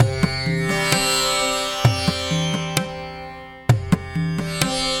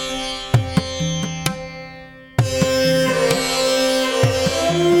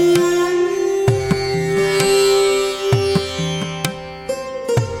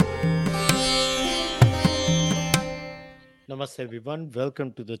Namaste, everyone.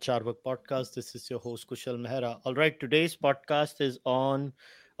 Welcome to the Charvak podcast. This is your host, Kushal Mehra. All right, today's podcast is on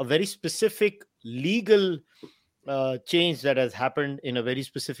a very specific legal change that has happened in a very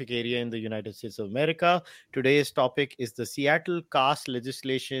specific area in the United States of America. Today's topic is the Seattle Caste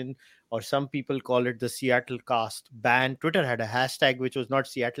legislation, or some people call it the Seattle Caste ban. Twitter had a hashtag which was not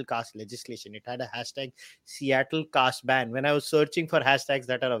Seattle Caste legislation, it had a hashtag Seattle Caste ban when I was searching for hashtags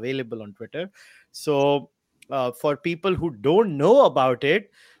that are available on Twitter. So, for people who don't know about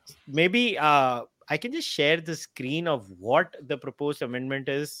it, maybe I can just share the screen of what the proposed amendment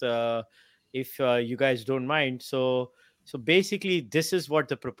is, if you guys don't mind. So basically, this is what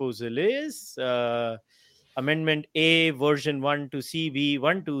the proposal is. Amendment A, version 1 to CB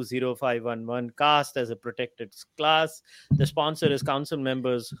 120511, caste as a protected class. The sponsor is council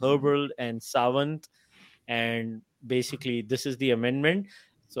members Herbal and Savant. And basically, this is the amendment.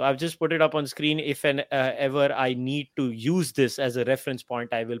 So I've just put it up on screen. If ever I need to use this as a reference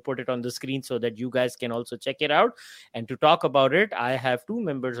point, I will put it on the screen so that you guys can also check it out. And to talk about it, I have two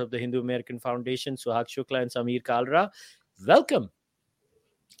members of the Hindu American Foundation, Suhag Shukla and Samir Kalra. Welcome.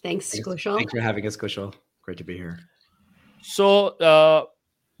 Thanks, Kushal. Thanks for having us, Kushal. Great to be here. So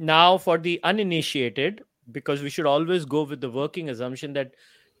now for the uninitiated, because we should always go with the working assumption that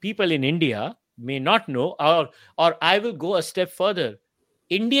people in India may not know, or I will go a step further.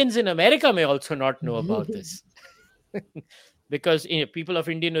 Indians in America may also not know about this because people of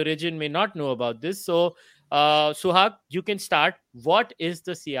Indian origin may not know about this. So, Suhag, you can start. What is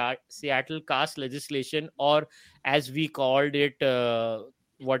the Seattle Caste legislation, or as we called it,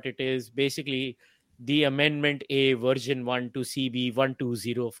 what it is, basically the Amendment A, version 1 to CB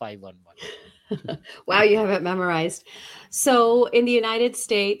 120511. Wow, you have it memorized. So in the United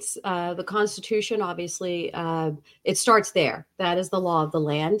States, the Constitution, obviously, it starts there. That is the law of the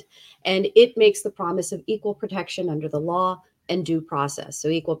land. And it makes the promise of equal protection under the law and due process. So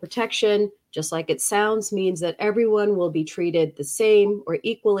equal protection, just like it sounds, means that everyone will be treated the same or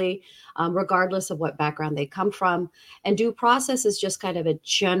equally, regardless of what background they come from. And due process is just kind of a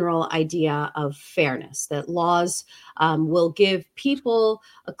general idea of fairness, that laws will give people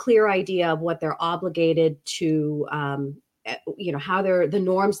a clear idea of what they're obligated to, how the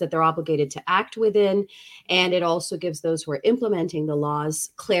norms that they're obligated to act within. And it also gives those who are implementing the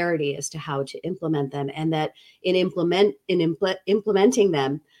laws clarity as to how to implement them, and that in implementing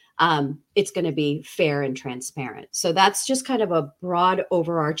them, it's going to be fair and transparent. So that's just kind of a broad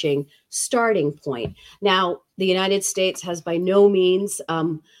overarching starting point. Now, the United States has by no means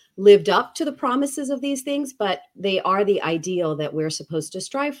lived up to the promises of these things, but they are the ideal that we're supposed to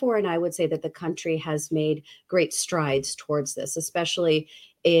strive for. And I would say that the country has made great strides towards this, especially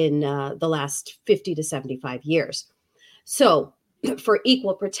in the last 50 to 75 years. So for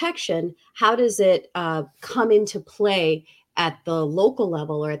equal protection, how does it come into play at the local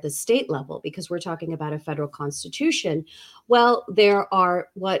level or at the state level? Because we're talking about a federal constitution. Well, there are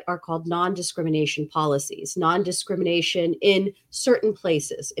what are called non-discrimination policies, non-discrimination in certain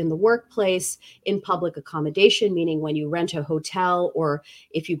places, in the workplace, in public accommodation, meaning when you rent a hotel or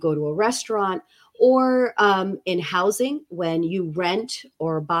if you go to a restaurant, or in housing, when you rent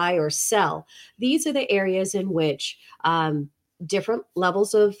or buy or sell. These are the areas in which different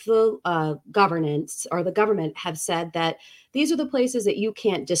levels of the governance or the government have said that these are the places that you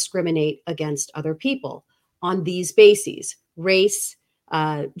can't discriminate against other people on these bases: race,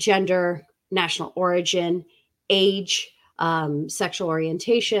 gender, national origin, age, sexual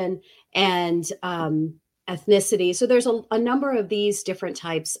orientation, and ethnicity. So there's a number of these different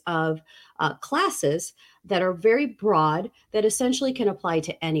types of classes that are very broad that essentially can apply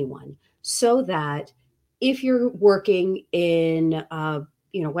to anyone, so that if you're working in,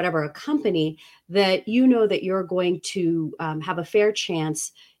 whatever, a company, that you know that you're going to have a fair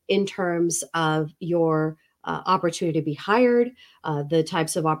chance in terms of your opportunity to be hired, the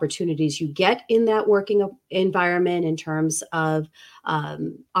types of opportunities you get in that working environment in terms of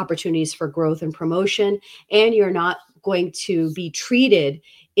opportunities for growth and promotion. And you're not going to be treated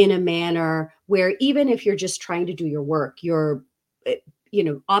in a manner where, even if you're just trying to do your work,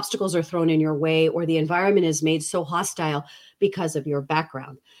 obstacles are thrown in your way, or the environment is made so hostile because of your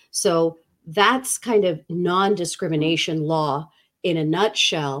background. So that's kind of non-discrimination law in a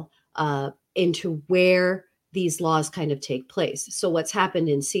nutshell, into where these laws kind of take place. So what's happened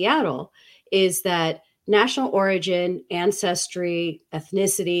in Seattle is that national origin, ancestry,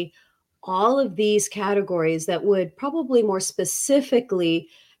 ethnicity, all of these categories that would probably more specifically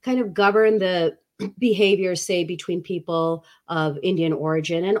kind of govern the behavior, say, between people of Indian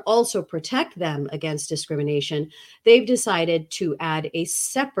origin and also protect them against discrimination, they've decided to add a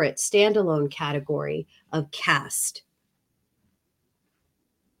separate standalone category of caste.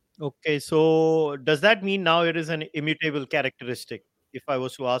 Okay, so does that mean now it is an immutable characteristic? If I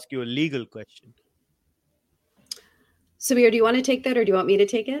was to ask you a legal question. Samir, do you want to take that or do you want me to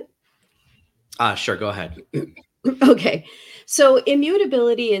take it? Sure, go ahead. Okay. So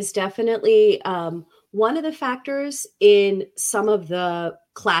immutability is definitely one of the factors in some of the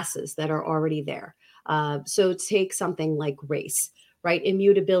classes that are already there. So take something like race, right?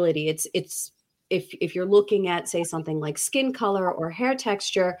 Immutability. It's if you're looking at, say, something like skin color or hair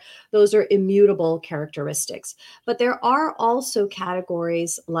texture, those are immutable characteristics. But there are also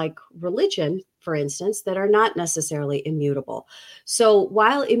categories like religion, for instance, that are not necessarily immutable. So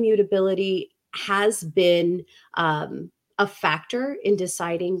while immutability has been a factor in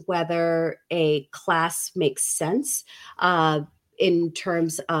deciding whether a class makes sense in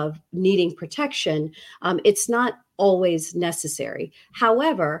terms of needing protection, it's not always necessary.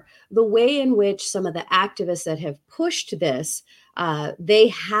 However, the way in which some of the activists that have pushed this, they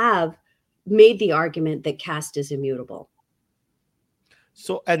have made the argument that caste is immutable.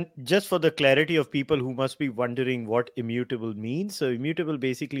 So, and just for the clarity of people who must be wondering what immutable means, so immutable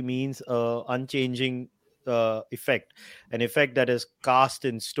basically means unchanging effect, an effect that is cast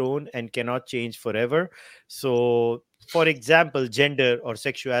in stone and cannot change forever. So, for example, gender or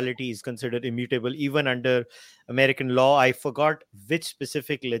sexuality is considered immutable even under American law. I forgot which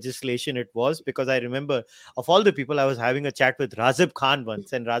specific legislation it was because I remember of all the people I was having a chat with Razib Khan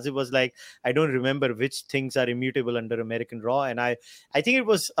once, and Razib was like, I don't remember which things are immutable under American law, and I think it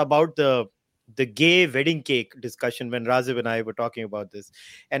was about the gay wedding cake discussion when Razib and I were talking about this.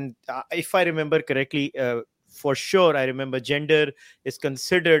 And if I remember correctly, for sure, I remember gender is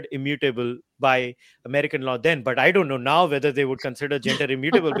considered immutable by American law then, but I don't know now whether they would consider gender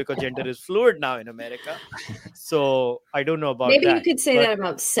immutable because gender is fluid now in America. So I don't know about Maybe you that. could say But that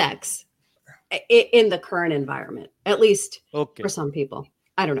about sex in the current environment, at least for okay. some people.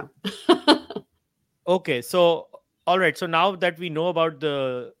 I don't know. Okay, so all right. So now that we know about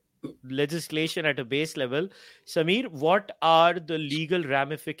the legislation at a base level, Samir, what are the legal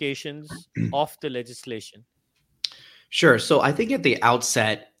ramifications of the legislation? Sure. So I think at the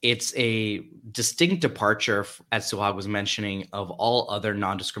outset, it's a distinct departure, as Suhag was mentioning, of all other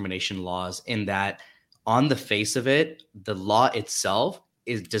non-discrimination laws in that on the face of it, the law itself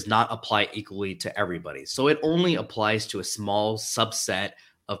does not apply equally to everybody. So it only applies to a small subset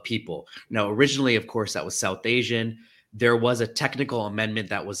of people. Now, originally, of course, that was South Asian. There was a technical amendment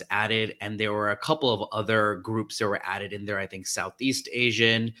that was added, and there were a couple of other groups that were added in there. I think Southeast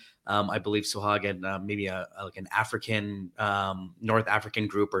Asian, I believe Suhag, and maybe like an African, North African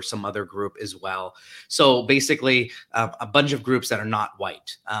group or some other group as well. So basically, a bunch of groups that are not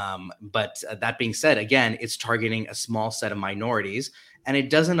white. But that being said, again, it's targeting a small set of minorities, and it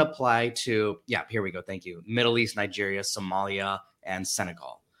doesn't apply to, yeah, here we go. Thank you. Middle East, Nigeria, Somalia, and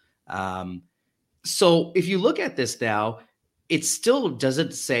Senegal. So if you look at this now, it still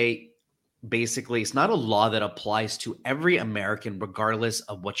doesn't say, basically, it's not a law that applies to every American, regardless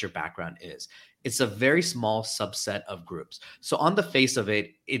of what your background is. It's a very small subset of groups. So on the face of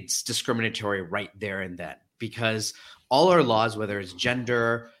it, it's discriminatory right there and then, because all our laws, whether it's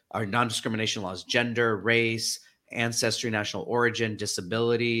gender, our non-discrimination laws, gender, race, ancestry, national origin,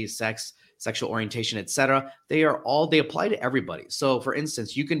 disability, sex, sexual orientation, etc., they apply to everybody. So for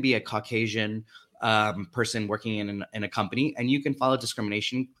instance, you can be a Caucasian person working in a company, and you can file a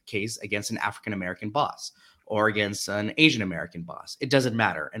discrimination case against an African American boss or against an Asian American boss. It doesn't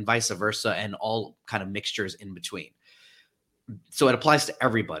matter, and vice versa, and all kind of mixtures in between. So it applies to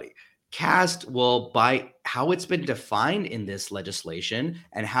everybody. Caste will, by how it's been defined in this legislation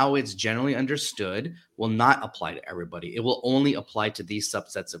and how it's generally understood, will not apply to everybody. It will only apply to these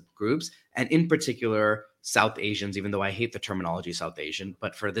subsets of groups, and in particular, South Asians, even though I hate the terminology South Asian,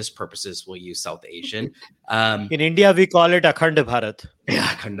 but for this purposes, we'll use South Asian. In India, we call it Akhand Bharat. Yeah,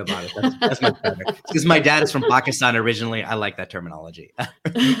 Akhand Bharat. That's much better. Because my dad is from Pakistan originally. I like that terminology.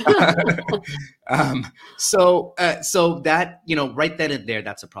 So that, right then and there,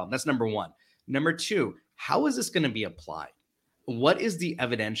 that's a problem. That's number one. Number two, how is this going to be applied? What is the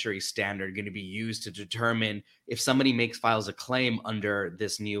evidentiary standard going to be used to determine if somebody files a claim under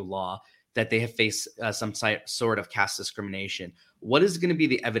this new law that they have faced some sort of caste discrimination? What is going to be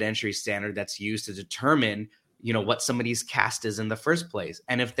the evidentiary standard that's used to determine, what somebody's caste is in the first place?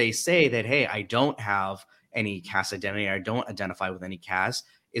 And if they say that, hey, I don't have any caste identity, I don't identify with any caste,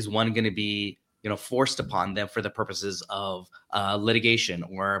 is one going to be, forced upon them for the purposes of litigation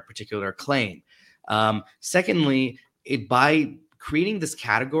or a particular claim? Secondly, by creating this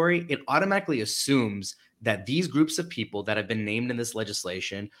category, it automatically assumes that these groups of people that have been named in this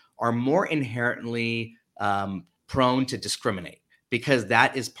legislation are more inherently prone to discriminate. because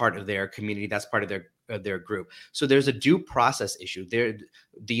that is part of their community. That's part of their group. So there's a due process issue there.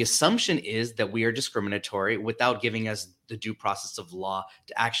 The assumption is that we are discriminatory without giving us the due process of law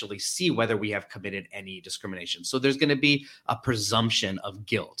to actually see whether we have committed any discrimination. So there's going to be a presumption of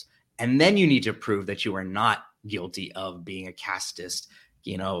guilt. And then you need to prove that you are not guilty of being a casteist,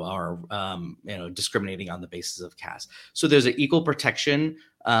 or discriminating on the basis of caste. So there's an equal protection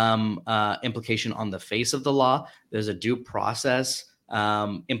implication on the face of the law. There's a due process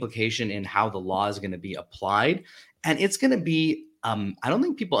implication in how the law is going to be applied, and it's going to be. I don't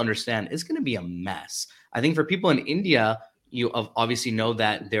think people understand. It's going to be a mess. I think for people in India, you obviously know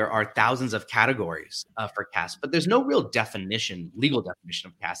that there are thousands of categories for caste, but there's no real legal definition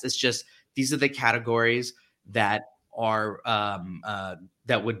of caste. It's just these are the categories that are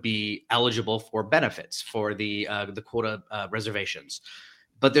that would be eligible for benefits for the quota reservations.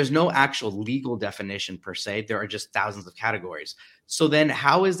 But there's no actual legal definition per se. There are just thousands of categories. So then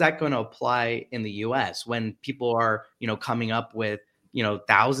how is that going to apply in the US when people are, coming up with,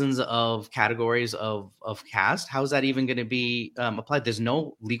 thousands of categories of caste? How is that even going to be applied? There's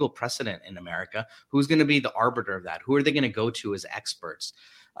no legal precedent in America. Who's going to be the arbiter of that? Who are they going to go to as experts?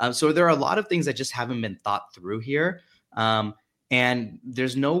 So there are a lot of things that just haven't been thought through here. And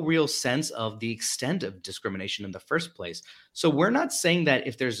there's no real sense of the extent of discrimination in the first place. So we're not saying that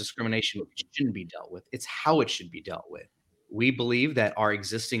if there's discrimination, it shouldn't be dealt with. It's how it should be dealt with. We believe that our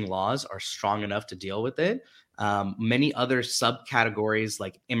existing laws are strong enough to deal with it. Many other subcategories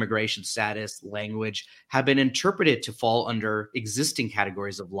like immigration status, language have been interpreted to fall under existing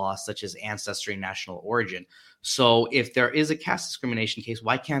categories of law, such as ancestry and national origin. So if there is a caste discrimination case,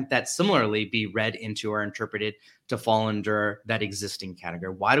 why can't that similarly be read into or interpreted to fall under that existing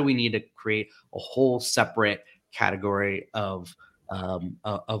category? Why do we need to create a whole separate category of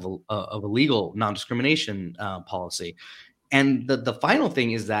a legal non-discrimination policy? And the final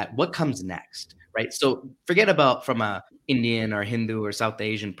thing is that what comes next, right? So forget about from a Indian or Hindu or South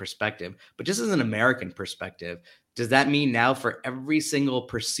Asian perspective, but just as an American perspective, does that mean now for every single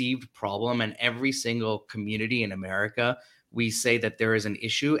perceived problem and every single community in America, we say that there is an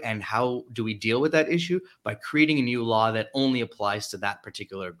issue, and how do we deal with that issue? By creating a new law that only applies to that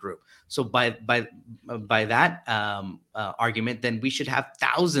particular group. So by that argument, then we should have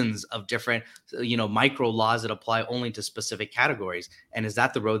thousands of different, micro laws that apply only to specific categories. And is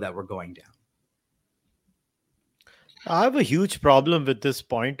that the road that we're going down? I have a huge problem with this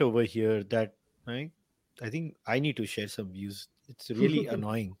point over here that I think I need to share some views. It's really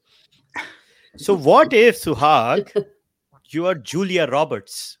annoying. So what if, Suhag, you are Julia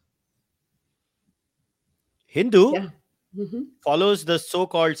Roberts? Hindu, Yeah. Mm-hmm. follows the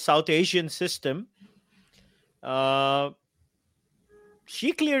so-called South Asian system.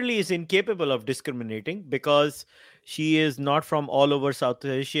 She clearly is incapable of discriminating because she is not from all over South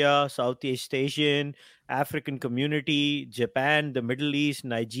Asia, Southeast Asian, African community, Japan, the Middle East,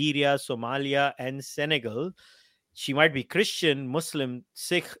 Nigeria, Somalia, and Senegal. She might be Christian, Muslim,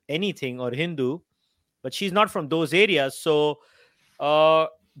 Sikh, anything, or Hindu, but she's not from those areas. So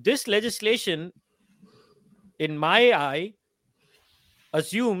this legislation, in my eye,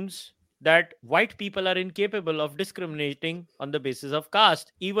 assumes that white people are incapable of discriminating on the basis of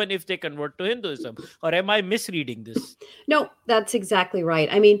caste, even if they convert to Hinduism. Or am I misreading this? No, that's exactly right.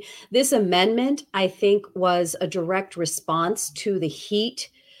 I mean, this amendment, I think, was a direct response to the heat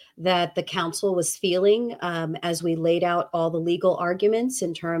that the council was feeling as we laid out all the legal arguments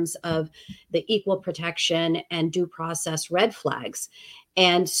in terms of the equal protection and due process red flags.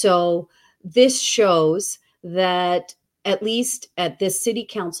 And so this shows that at least at this city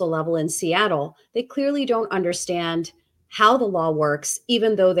council level in Seattle, they clearly don't understand how the law works,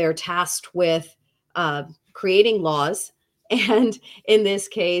 even though they're tasked with creating laws. And in this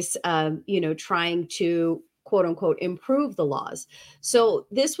case, trying to quote unquote improve the laws. So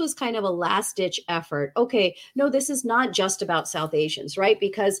this was kind of a last ditch effort. Okay, no, this is not just about South Asians, right?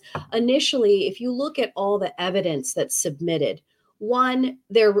 Because initially, if you look at all the evidence that's submitted, one,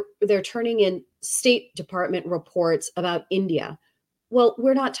 they're turning in State Department reports about India. Well,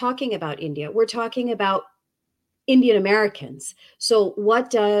 we're not talking about India. We're talking about Indian Americans. So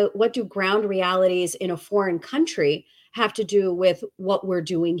what do ground realities in a foreign country have to do with what we're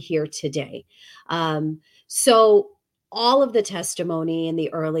doing here today? So all of the testimony in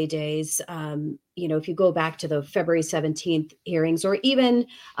the early days, if you go back to the February 17th hearings, or even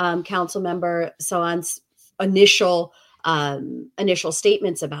Council Member Sawan's initial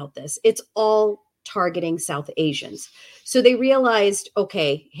statements about this, it's all targeting South Asians. So they realized,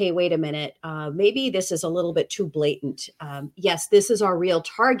 okay, hey, wait a minute, maybe this is a little bit too blatant. Yes, this is our real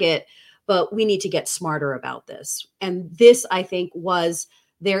target, but we need to get smarter about this. And this, I think, was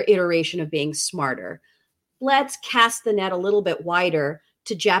their iteration of being smarter. Let's cast the net a little bit wider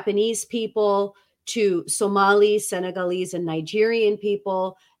to Japanese people, to Somali, Senegalese, and Nigerian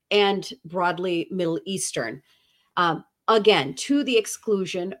people, and broadly Middle Eastern. Again, to the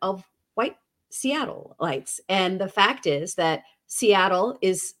exclusion of white Seattleites. And the fact is that Seattle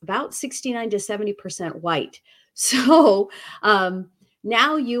is about 69 to 70% white. So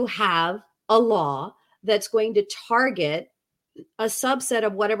now you have a law that's going to target a subset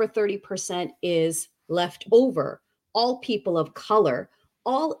of whatever 30% is left over, all people of color,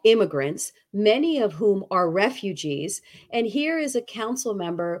 all immigrants, many of whom are refugees. And here is a council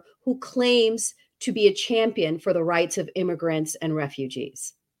member who claims to be a champion for the rights of immigrants and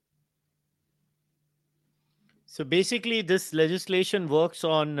refugees. So basically, this legislation works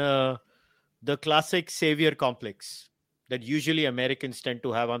on the classic savior complex that usually Americans tend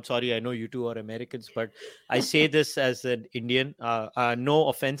to have. I'm sorry, I know you two are Americans, but I say this as an Indian. No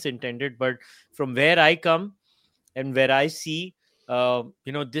offense intended, but from where I come and where I see,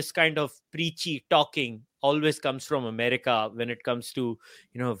 this kind of preachy talking always comes from America when it comes to,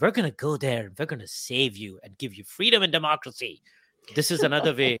 we're going to go there, we're going to save you and give you freedom and democracy. This is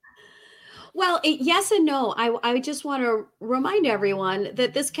another way. Well, yes and no. I just want to remind everyone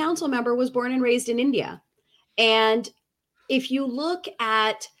that this council member was born and raised in India. And if you look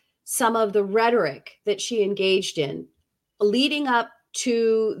at some of the rhetoric that she engaged in leading up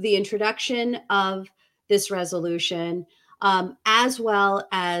to the introduction of this resolution, as well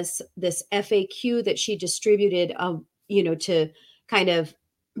as this FAQ that she distributed, to kind of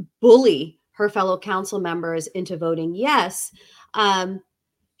bully her fellow council members into voting yes,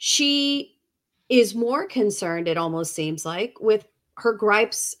 she is more concerned, it almost seems like, with her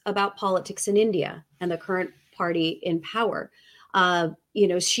gripes about politics in India and the current party in power.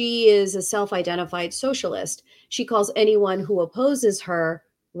 She is a self-identified socialist. She calls anyone who opposes her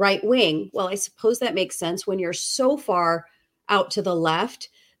right wing. Well, I suppose that makes sense when you're so far out to the left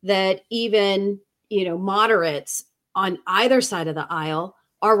that even, moderates on either side of the aisle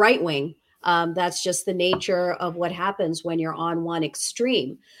are right wing. That's just the nature of what happens when you're on one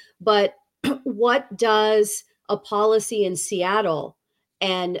extreme. But what does a policy in Seattle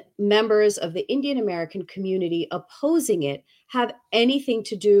and members of the Indian American community opposing it have anything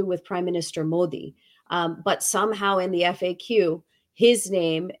to do with Prime Minister Modi? But somehow in the FAQ, his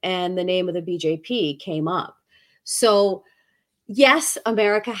name and the name of the BJP came up. So yes,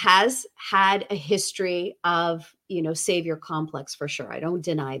 America has had a history of, savior complex for sure. I don't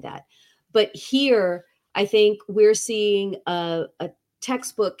deny that. But here, I think we're seeing a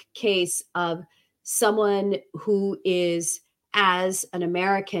textbook case of someone who is, as an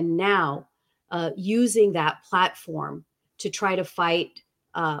American now, using that platform to try to fight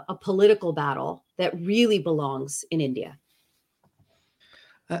a political battle that really belongs in India.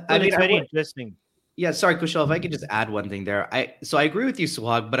 It's very interesting. Yeah, sorry, Kushal, if I could just add one thing there. I agree with you,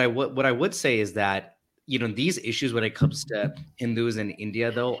 Suhag, but what I would say is that, these issues when it comes to Hindus in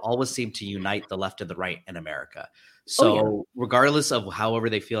India, though, always seem to unite the left and the right in America. So regardless of however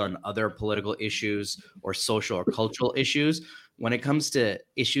they feel on other political issues or social or cultural issues, when it comes to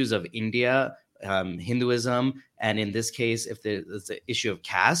issues of India, Hinduism, and in this case, if there's the issue of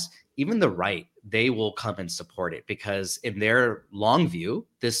caste, even the right, they will come and support it because in their long view,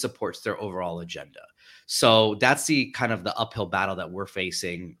 this supports their overall agenda. So that's the kind of the uphill battle that we're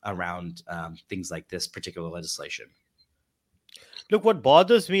facing around things like this particular legislation. Look, what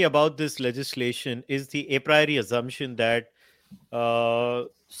bothers me about this legislation is the a priori assumption that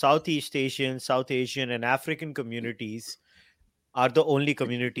Southeast Asian, South Asian, and African communities are the only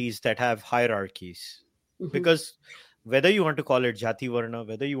communities that have hierarchies. Mm-hmm. Because whether you want to call it Jati Varna,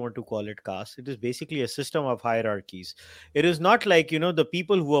 whether you want to call it caste, it is basically a system of hierarchies. It is not like, the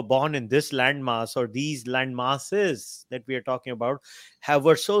people who are born in this landmass or these landmasses that we are talking about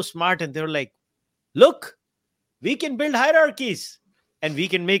were so smart and they're like, look, we can build hierarchies and we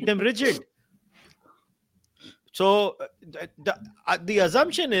can make them rigid. So the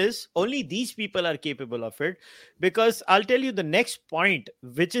assumption is only these people are capable of it, because I'll tell you the next point,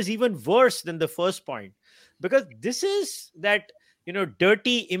 which is even worse than the first point, because this is that,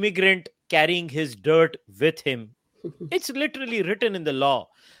 dirty immigrant carrying his dirt with him. It's literally written in the law.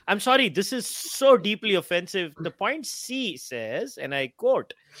 I'm sorry, this is so deeply offensive. The point C says, and I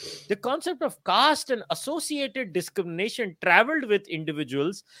quote, the concept of caste and associated discrimination traveled with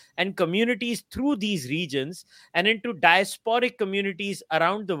individuals and communities through these regions and into diasporic communities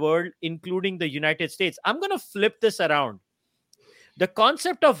around the world, including the United States. I'm going to flip this around. The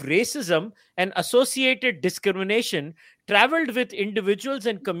concept of racism and associated discrimination traveled with individuals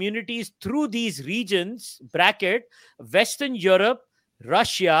and communities through these regions, bracket, Western Europe,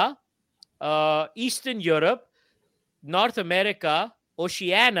 Russia, Eastern Europe, North America,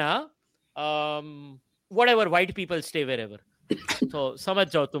 Oceania, whatever, white people stay wherever. So,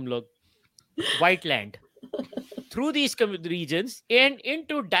 समझ जाओ तुम लोग, white land. Through these regions and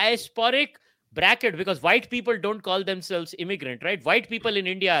into diasporic bracket, because white people don't call themselves immigrant, right? White people in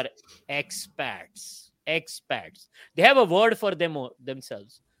India are expats. They have a word for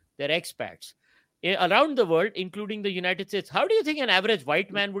themselves. They're expats around the world, including the United States. How do you think an average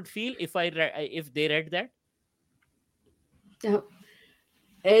white man would feel if they read that? No,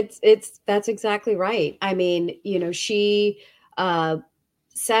 it's that's exactly right. I mean, she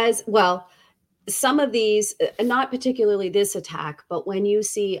says, well, some of these, not particularly this attack, but when you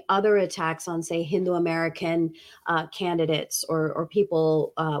see other attacks on, say, Hindu American candidates or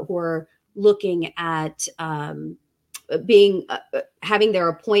people who are looking at having their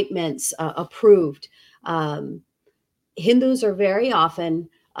appointments approved, Hindus are very often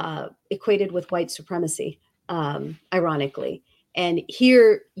equated with white supremacy, ironically. And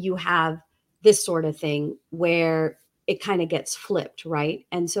here you have this sort of thing where it kind of gets flipped, right?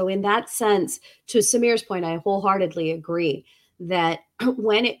 And so in that sense, to Samir's point, I wholeheartedly agree that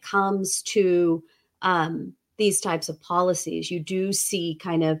when it comes to these types of policies, you do see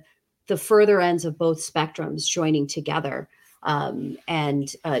kind of the further ends of both spectrums joining together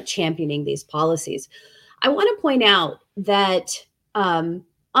and championing these policies. I want to point out that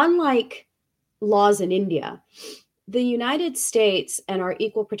unlike laws in India, the United States and our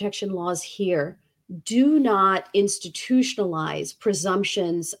equal protection laws here do not institutionalize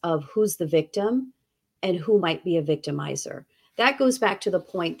presumptions of who's the victim and who might be a victimizer. That goes back to the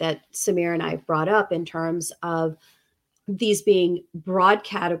point that Samir and I brought up in terms of these being broad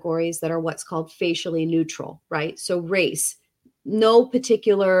categories that are what's called facially neutral, right? So race, no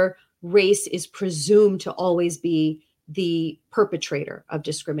particular race is presumed to always be the perpetrator of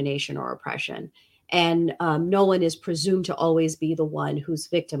discrimination or oppression. And no one is presumed to always be the one who's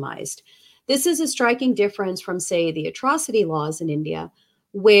victimized. This is a striking difference from, say, the atrocity laws in India,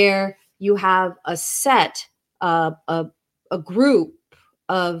 where you have a set, a group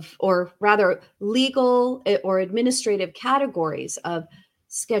of, or rather legal or administrative categories of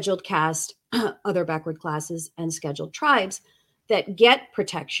scheduled caste, other backward classes, and scheduled tribes that get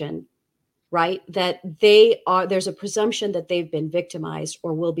protection, right? That there's a presumption that they've been victimized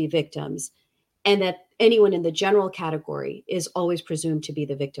or will be victims, and that anyone in the general category is always presumed to be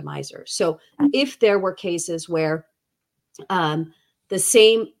the victimizer. So if there were cases where the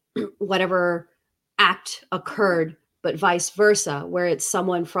same whatever act occurred, but vice versa, where it's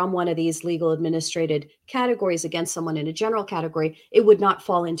someone from one of these legal administrated categories against someone in a general category, it would not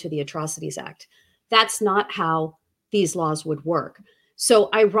fall into the Atrocities Act. That's not how these laws would work. So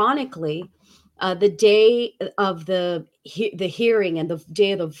ironically, the day of the hearing and the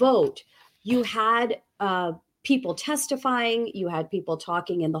day of the vote, you had people testifying, you had people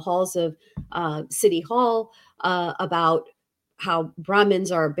talking in the halls of City Hall about how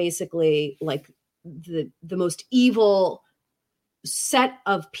Brahmins are basically like the most evil set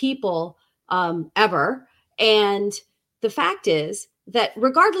of people ever. And the fact is that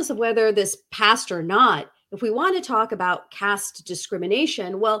regardless of whether this passed or not, if we want to talk about caste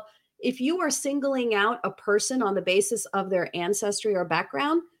discrimination, well, if you are singling out a person on the basis of their ancestry or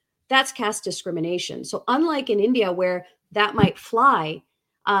background, that's caste discrimination. So unlike in India, where that might fly,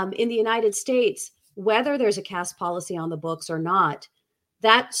 in the United States, whether there's a caste policy on the books or not,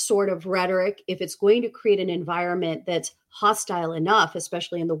 that sort of rhetoric, if it's going to create an environment that's hostile enough,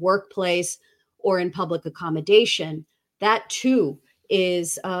 especially in the workplace or in public accommodation, that too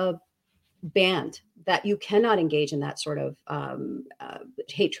is banned, that you cannot engage in that sort of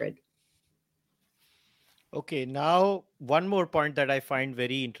hatred. Okay, now one more point that I find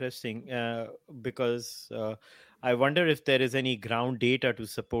very interesting because I wonder if there is any ground data to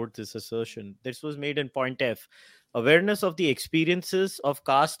support this assertion. This was made in point F. Awareness of the experiences of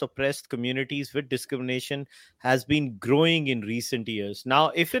caste oppressed communities with discrimination has been growing in recent years.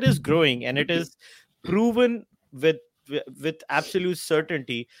 Now, if it is growing and it is proven with absolute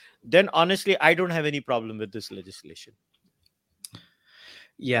certainty, then honestly, I don't have any problem with this legislation.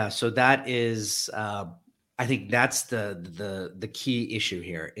 Yeah, so that is, I think that's the key issue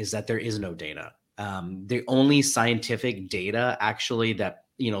here, is that there is no data. The only scientific data actually that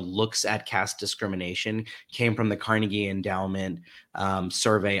looks at caste discrimination came from the Carnegie Endowment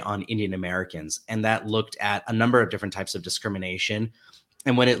survey on Indian Americans, and that looked at a number of different types of discrimination.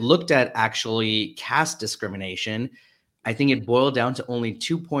 And when it looked at actually caste discrimination, I think it boiled down to only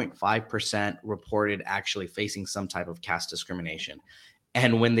 2.5% reported actually facing some type of caste discrimination.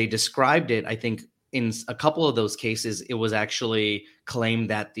 And when they described it, I think in a couple of those cases, it was actually claimed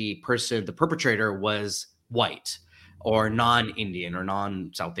that the perpetrator was white or non-Indian or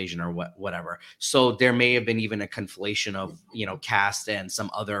non-South Asian or whatever. So there may have been even a conflation of, caste and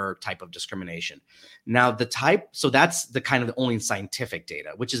some other type of discrimination. Now so that's the kind of the only scientific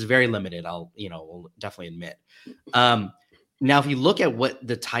data, which is very limited. We'll definitely admit. Now, if you look at what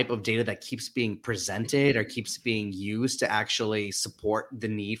the type of data that keeps being presented or keeps being used to actually support the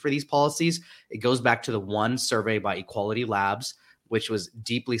need for these policies, it goes back to the one survey by Equality Labs, which was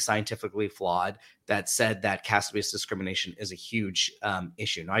deeply scientifically flawed, that said that caste-based discrimination is a huge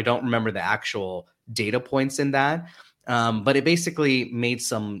issue. Now, I don't remember the actual data points in that, but it basically made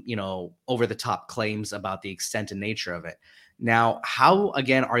some, over-the-top claims about the extent and nature of it. Now, how,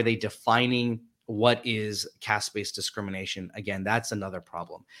 again, are they defining what is caste-based discrimination? Again, that's another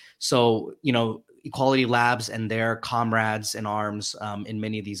problem. So, Equality Labs and their comrades in arms in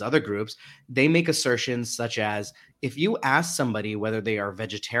many of these other groups, they make assertions such as, if you ask somebody whether they are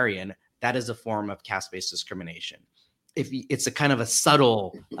vegetarian, that is a form of caste-based discrimination. If it's a kind of a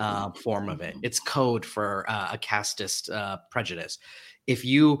subtle form of it, it's code for a casteist prejudice. If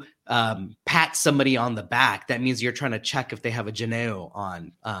you pat somebody on the back, that means you're trying to check if they have a janeo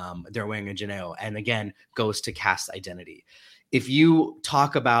on, they're wearing a janeo, and again, goes to caste identity. If you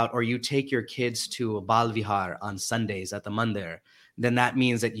talk about, or you take your kids to a Bal Vihar on Sundays at the mandir, then that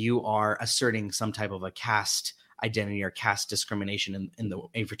means that you are asserting some type of a caste identity or caste discrimination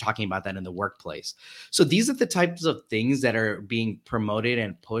if you're talking about that in the workplace. So these are the types of things that are being promoted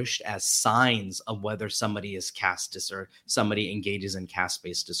and pushed as signs of whether somebody is casteist or somebody engages in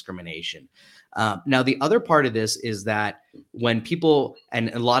caste-based discrimination. Now, the other part of this is that when people,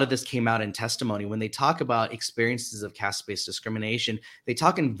 and a lot of this came out in testimony, when they talk about experiences of caste-based discrimination, they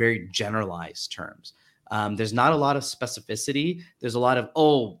talk in very generalized terms. There's not a lot of specificity. There's a lot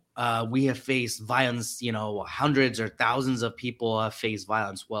of, we have faced violence, hundreds or thousands of people have faced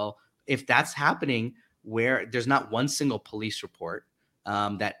violence. Well, if that's happening where there's not one single police report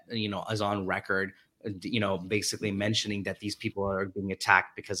that, is on record, basically mentioning that these people are being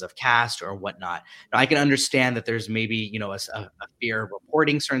attacked because of caste or whatnot. Now, I can understand that there's maybe, a fear of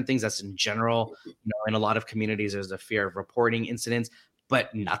reporting certain things. That's in general, in a lot of communities, there's a fear of reporting incidents,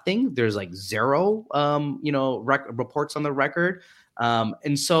 but nothing. There's like zero, reports on the record.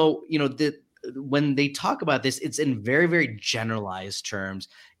 And so, when they talk about this, it's in very, very generalized terms.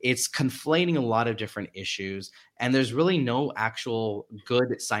 It's conflating a lot of different issues. And there's really no actual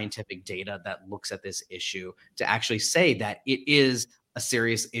good scientific data that looks at this issue to actually say that it is a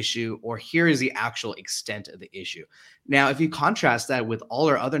serious issue or here is the actual extent of the issue. Now, if you contrast that with all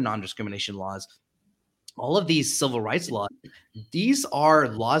our other non-discrimination laws, all of these civil rights laws, these are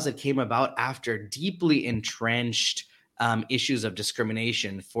laws that came about after deeply entrenched issues of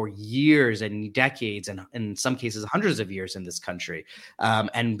discrimination for years and decades, and in some cases, hundreds of years in this country.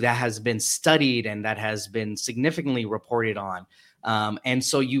 And that has been studied and that has been significantly reported on. And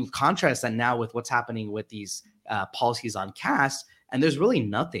so you contrast that now with what's happening with these policies on caste, and there's really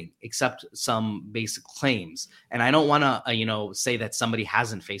nothing except some basic claims. And I don't want to, say that somebody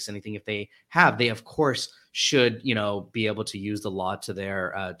hasn't faced anything. If they have, they of course should, be able to use the law to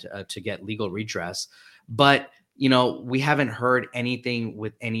their to get legal redress. But we haven't heard anything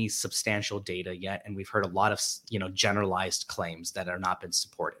with any substantial data yet, and we've heard a lot of generalized claims that are not been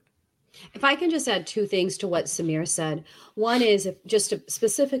supported. If I can just add two things to what Samir said. One is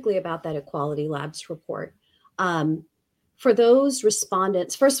specifically about that Equality Labs report. For those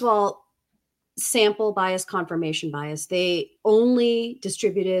respondents, first of all, sample bias, confirmation bias. They only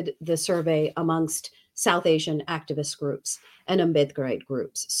distributed the survey amongst South Asian activist groups and Ambedkarite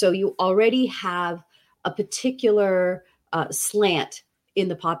groups. So you already have a particular slant in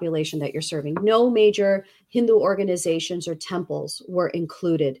the population that you're serving. No major Hindu organizations or temples were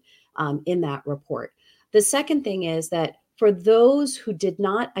included in that report. The second thing is that for those who did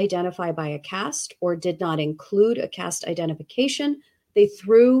not identify by a caste or did not include a caste identification, they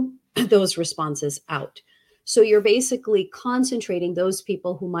threw those responses out. So you're basically concentrating those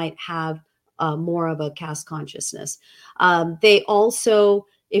people who might have more of a caste consciousness. They also,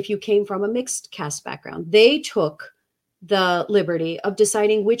 if you came from a mixed caste background, they took the liberty of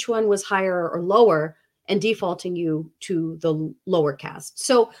deciding which one was higher or lower and defaulting you to the lower caste.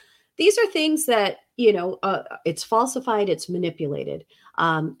 So these are things that, it's falsified, it's manipulated.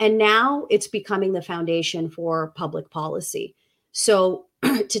 And now it's becoming the foundation for public policy. So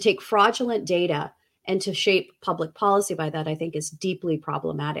to take fraudulent data and to shape public policy by that, I think is deeply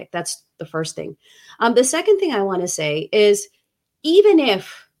problematic. That's the first thing. The second thing I want to say is, even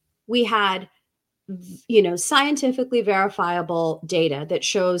if we had, scientifically verifiable data that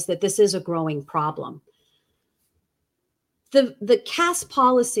shows that this is a growing problem, the caste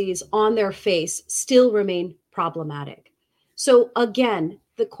policies on their face still remain problematic. So again,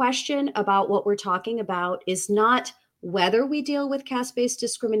 the question about what we're talking about is not whether we deal with caste-based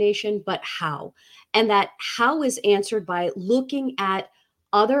discrimination, but how. And that how is answered by looking at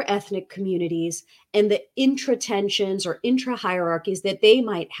other ethnic communities and the intra-tensions or intra-hierarchies that they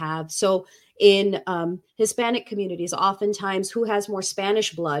might have. So in Hispanic communities, oftentimes who has more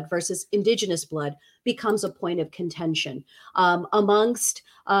Spanish blood versus indigenous blood becomes a point of contention. Amongst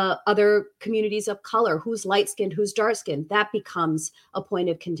other communities of color, who's light-skinned, who's dark-skinned, that becomes a point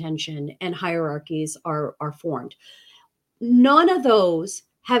of contention, and hierarchies are formed. None of those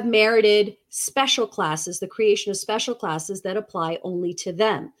have merited special classes, the creation of special classes that apply only to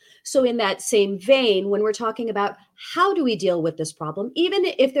them. So in that same vein, when we're talking about how do we deal with this problem, even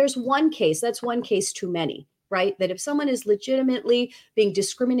if there's one case, that's one case too many, right? That if someone is legitimately being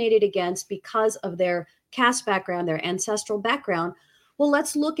discriminated against because of their caste background, their ancestral background, well,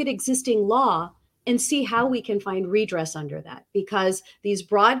 let's look at existing law and see how we can find redress under that, because these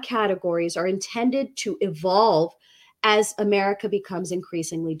broad categories are intended to evolve as America becomes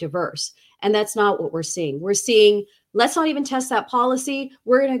increasingly diverse. And that's not what we're seeing. We're seeing, let's not even test that policy.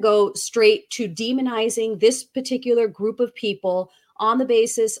 We're going to go straight to demonizing this particular group of people on the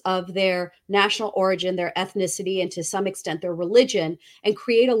basis of their national origin, their ethnicity, and to some extent their religion, and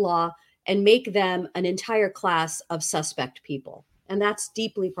create a law and make them an entire class of suspect people. And that's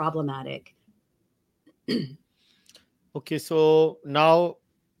deeply problematic. Okay, so now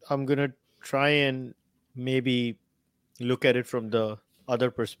I'm going to try and maybe look at it from the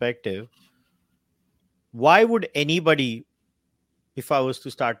other perspective. Why would anybody, if I was to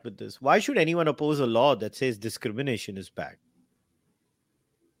start with this, why should anyone oppose a law that says discrimination is bad?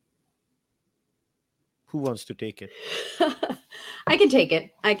 Who wants to take it? I can take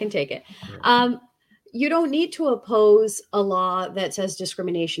it. You don't need to oppose a law that says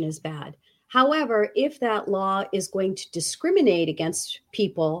discrimination is bad. However, if that law is going to discriminate against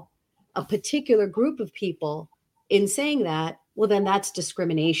people, a particular group of people, in saying that, well, then that's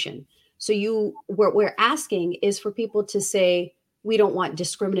discrimination. So what we're asking is for people to say, we don't want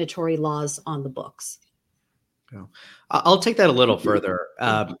discriminatory laws on the books. I'll take that a little further.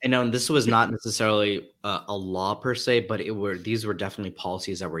 And this was not necessarily a law per se, but these were definitely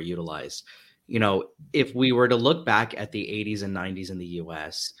policies that were utilized. If we were to look back at the 80s and 90s in the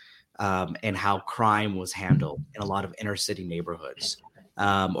US, and how crime was handled in a lot of inner city neighborhoods,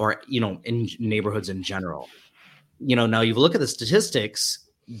 or in neighborhoods in general. Now you look at the statistics,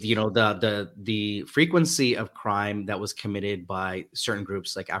 the frequency of crime that was committed by certain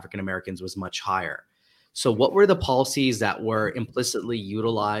groups like African Americans was much higher. So what were the policies that were implicitly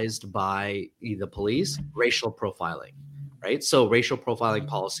utilized by the police? Racial profiling, right? So racial profiling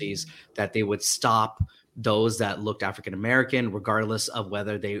policies that they would stop those that looked African American, regardless of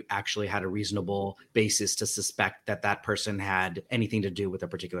whether they actually had a reasonable basis to suspect that that person had anything to do with a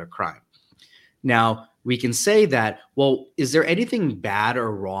particular crime. Now, we can say that, well, is there anything bad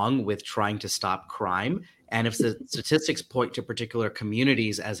or wrong with trying to stop crime? And if the statistics point to particular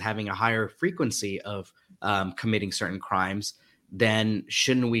communities as having a higher frequency of committing certain crimes, then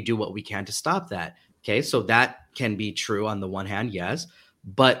shouldn't we do what we can to stop that? Okay, so that can be true on the one hand, yes.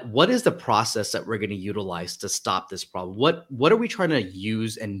 But what is the process that we're going to utilize to stop this problem? What are we trying to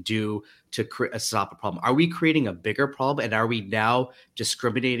use and do to stop a problem? Are we creating a bigger problem? And are we now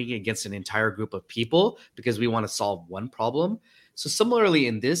discriminating against an entire group of people because we want to solve one problem? So similarly,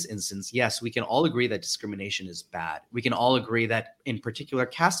 in this instance, yes, we can all agree that discrimination is bad. We can all agree that in particular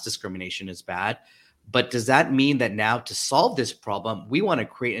caste discrimination is bad. But does that mean that now to solve this problem, we want to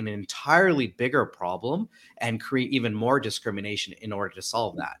create an entirely bigger problem and create even more discrimination in order to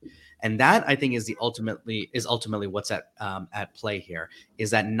solve that? And that, I think, is ultimately what's at play here,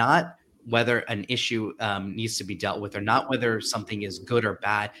 is that not whether an issue needs to be dealt with or not whether something is good or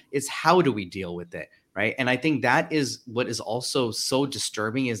bad, it's how do we deal with it, right? And I think that is what is also so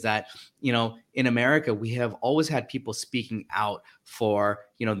disturbing, is that, in America, we have always had people speaking out for,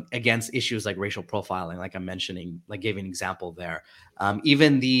 against issues like racial profiling, like I'm mentioning, like gave an example there.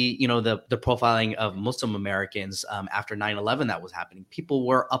 Even the profiling of Muslim Americans after 9/11 that was happening, people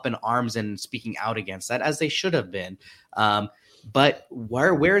were up in arms and speaking out against that, as they should have been. But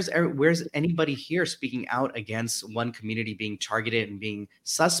where's anybody here speaking out against one community being targeted and being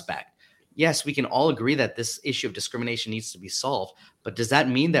suspect? Yes, we can all agree that this issue of discrimination needs to be solved, But does that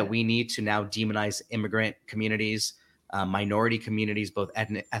mean that we need to now demonize immigrant communities, minority communities, both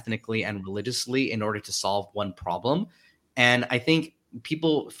ethnically and religiously, in order to solve one problem? And I think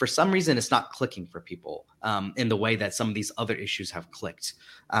people, for some reason, it's not clicking for people in the way that some of these other issues have clicked.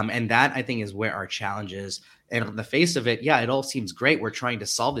 And that, I think, is where our challenge is. And on the face of it, yeah, it all seems great. We're trying to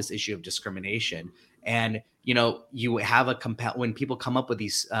solve this issue of discrimination. And, you have when people come up with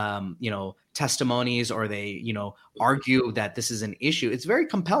these, testimonies, or they, argue that this is an issue, it's very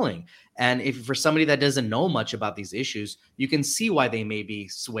compelling. And if for somebody that doesn't know much about these issues, you can see why they may be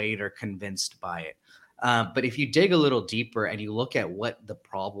swayed or convinced by it. But if you dig a little deeper and you look at what the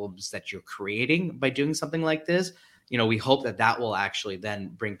problems that you're creating by doing something like this, we hope that will actually then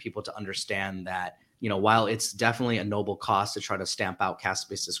bring people to understand that, while it's definitely a noble cause to try to stamp out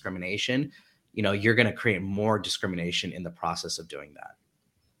caste-based discrimination, you're going to create more discrimination in the process of doing that.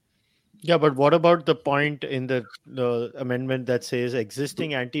 Yeah, but what about the point in the amendment that says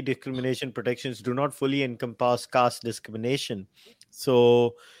existing anti-discrimination protections do not fully encompass caste discrimination?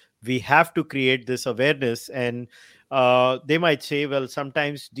 So we have to create this awareness, and they might say, well,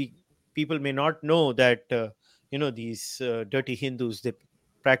 sometimes the people may not know that these dirty Hindus, they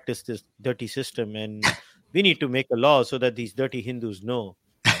practice this dirty system, and we need to make a law so that these dirty Hindus know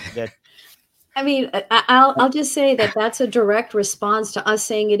that. I mean, I'll just say that that's a direct response to us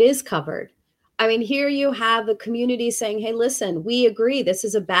saying it is covered. I mean, here you have the community saying, hey, listen, we agree this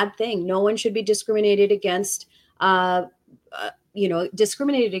is a bad thing. No one should be discriminated against,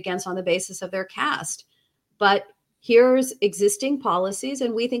 discriminated against on the basis of their caste. But here's existing policies,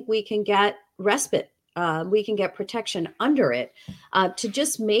 and we think we can get respite. We can get protection under it. To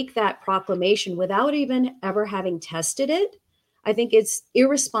just make that proclamation without even ever having tested it, I think it's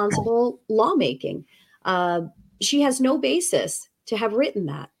irresponsible lawmaking. She has no basis to have written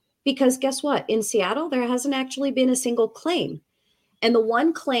that, because guess what? In Seattle, there hasn't actually been a single claim. And the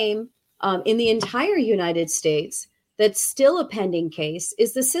one claim in the entire United States that's still a pending case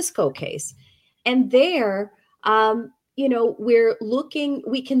is the Cisco case. And there, we're looking,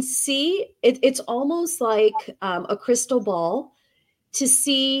 we can see, it's almost like a crystal ball to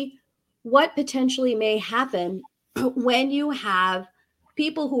see what potentially may happen when you have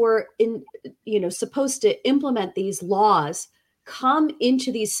people who are supposed to implement these laws come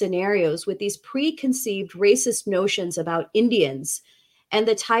into these scenarios with these preconceived racist notions about Indians and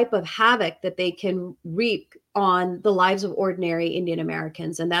the type of havoc that they can wreak on the lives of ordinary Indian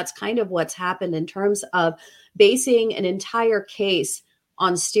Americans. And that's kind of what's happened in terms of basing an entire case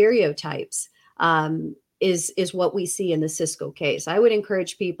on stereotypes, is what we see in the Cisco case. I would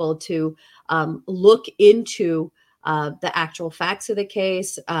encourage people to look into the actual facts of the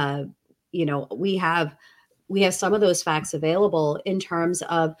case. We have some of those facts available in terms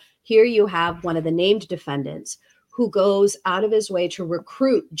of, here you have one of the named defendants who goes out of his way to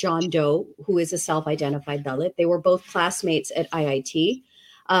recruit John Doe, who is a self-identified Dalit. They were both classmates at IIT.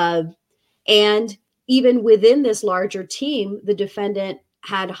 And even within this larger team, the defendant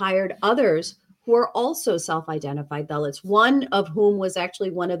had hired others who are also self-identified Dalits, one of whom was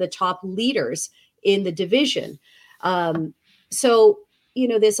actually one of the top leaders in the division. So,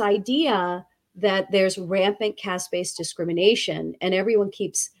 this idea that there's rampant caste-based discrimination, and everyone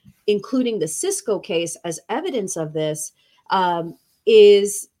keeps including the Cisco case as evidence of this,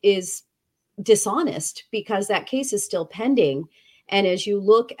 is dishonest, because that case is still pending. And as you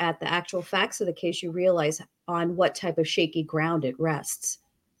look at the actual facts of the case, you realize on what type of shaky ground it rests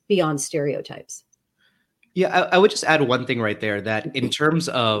beyond stereotypes. Yeah, I would just add one thing right there, that in terms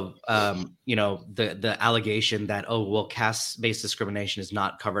of, the allegation that, caste-based discrimination is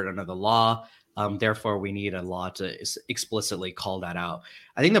not covered under the law, therefore we need a law to explicitly call that out.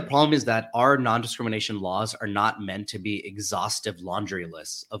 I think the problem is that our non-discrimination laws are not meant to be exhaustive laundry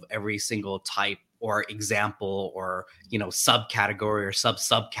lists of every single type or example or, subcategory or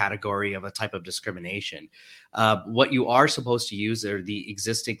subcategory of a type of discrimination. What you are supposed to use are the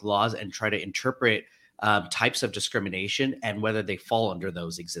existing laws and try to interpret types of discrimination and whether they fall under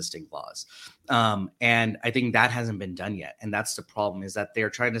those existing laws. And I think that hasn't been done yet. And that's the problem, is that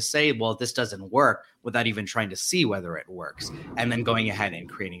they're trying to say, well, this doesn't work, without even trying to see whether it works, and then going ahead and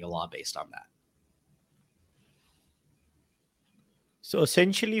creating a law based on that. So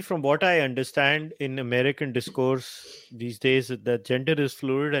essentially, from what I understand in American discourse these days, that gender is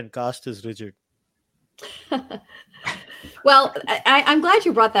fluid and caste is rigid. Well, I'm glad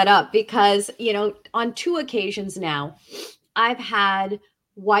you brought that up, because, on 2 occasions now, I've had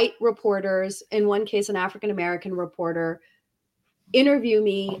white reporters, in one case, an African-American reporter, interview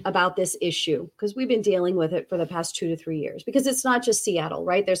me about this issue, because we've been dealing with it for the past 2 to 3 years, because it's not just Seattle,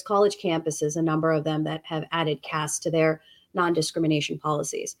 right? There's college campuses, a number of them, that have added caste to their non-discrimination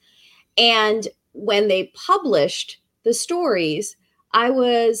policies. And when they published the stories, I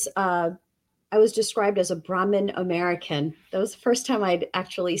was described as a Brahmin American. That was the first time I'd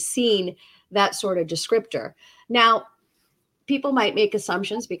actually seen that sort of descriptor. Now, people might make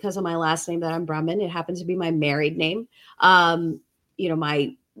assumptions because of my last name that I'm Brahmin. It happens to be my married name.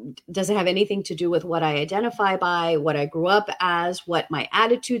 My does it have anything to do with what I identify by, what I grew up as, what my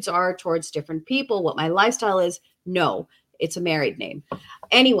attitudes are towards different people, what my lifestyle is? No, it's a married name.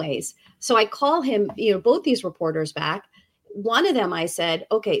 Anyways, so I call him, both these reporters back. One of them, I said,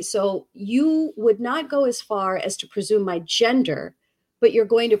 okay, so you would not go as far as to presume my gender, but you're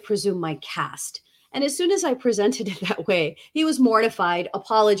going to presume my caste. And as soon as I presented it that way, he was mortified,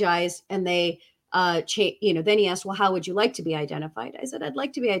 apologized, and then he asked, well, how would you like to be identified? I said, I'd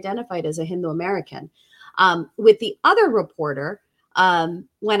like to be identified as a Hindu American. With the other reporter,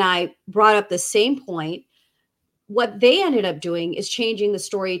 when I brought up the same point, what they ended up doing is changing the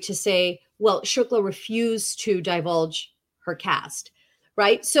story to say, well, Shukla refused to divulge her caste,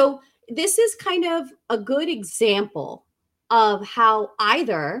 right? So this is kind of a good example of how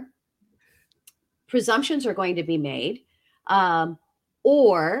either presumptions are going to be made, they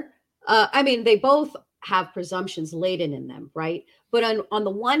both have presumptions laden in them, right? But on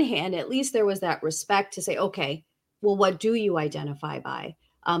the one hand, at least there was that respect to say, okay, well, what do you identify by?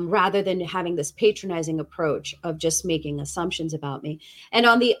 Rather than having this patronizing approach of just making assumptions about me. And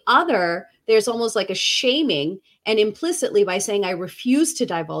on the other, there's almost like a shaming, and implicitly by saying I refuse to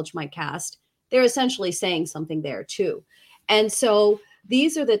divulge my caste, they're essentially saying something there too. And so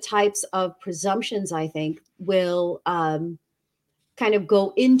these are the types of presumptions I think will kind of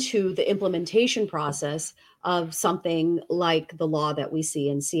go into the implementation process of something like the law that we see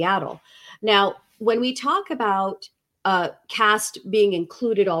in Seattle. Now, when we talk about caste being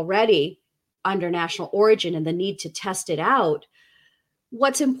included already under national origin and the need to test it out,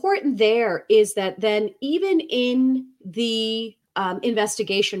 what's important there is that then even in the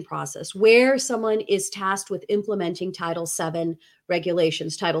investigation process where someone is tasked with implementing Title VII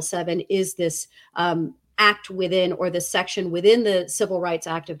regulations, Title VII is this act within, or the section within the Civil Rights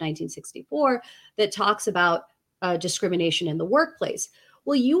Act of 1964 that talks about discrimination in the workplace.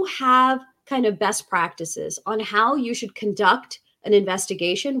 Well, you have kind of best practices on how you should conduct an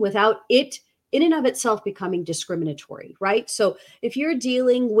investigation without it in and of itself becoming discriminatory, right? So if you're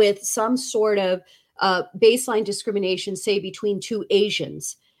dealing with some sort of baseline discrimination, say between two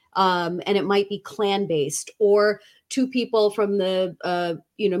Asians, and it might be clan-based, or two people from the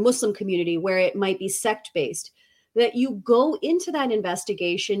Muslim community where it might be sect-based, that you go into that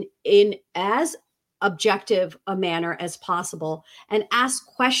investigation in as objective a manner as possible and ask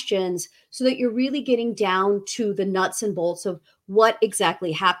questions so that you're really getting down to the nuts and bolts of what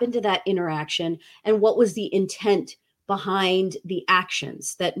exactly happened to that interaction and what was the intent behind the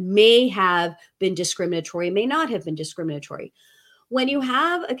actions that may have been discriminatory, may not have been discriminatory. When you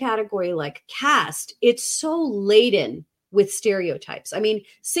have a category like caste, it's so laden with stereotypes. I mean,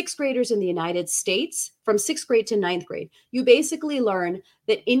 sixth graders in the United States, from sixth grade to ninth grade, you basically learn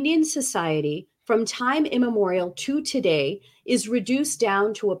that Indian society from time immemorial to today is reduced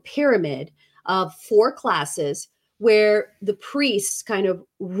down to a pyramid of 4 classes where the priests kind of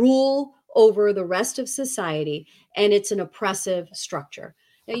rule over the rest of society, and it's an oppressive structure.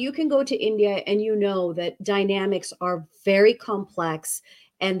 Now, you can go to India and you know that dynamics are very complex,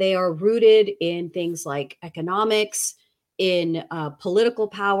 and they are rooted in things like economics, in political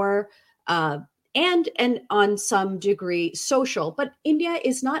power, and on some degree social. But India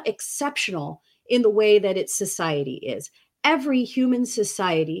is not exceptional in the way that its society is. Every human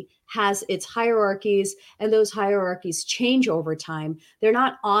society has its hierarchies, and those hierarchies change over time. They're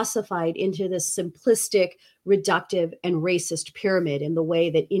not ossified into this simplistic, reductive, and racist pyramid in the way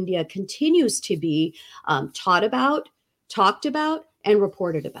that India continues to be taught about, talked about, and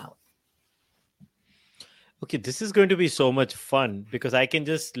reported about. Okay, this is going to be so much fun because I can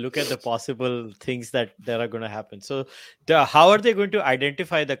just look at the possible things that are going to happen. So, how are they going to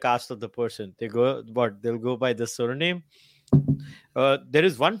identify the caste of the person? They'll go by the surname. There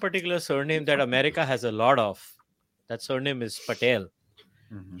is one particular surname that America has a lot of. That surname is Patel.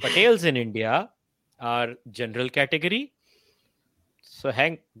 Mm-hmm. Patels in India are general category. So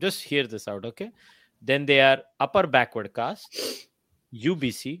just hear this out, okay? Then they are upper backward caste,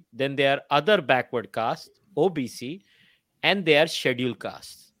 UBC. Then they are other backward caste, OBC, and they are scheduled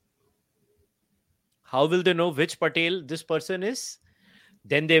castes. How will they know which Patel this person is?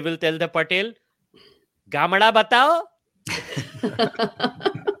 Then they will tell the Patel, Gamada batao.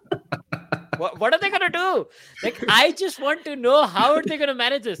 What are they going to do? Like, I just want to know how are they going to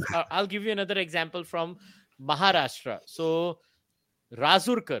manage this. I'll give you another example from Maharashtra. So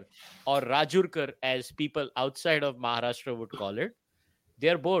Razurkar or Rajurkar, as people outside of Maharashtra would call it,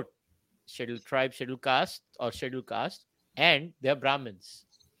 they're both scheduled tribe, scheduled caste, or scheduled caste, and they're Brahmins.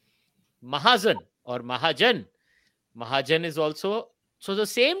 Mahajan or Mahajan. Mahajan is also, so the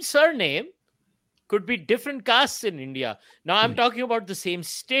same surname could be different castes in India. Now I'm talking about the same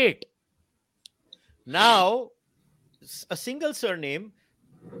state. Now, a single surname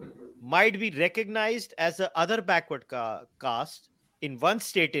might be recognized as a other backward caste in one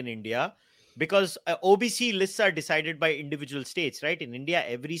state in India, because OBC lists are decided by individual states, right? In India,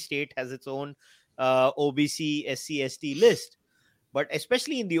 every state has its own OBC, SC, ST list. But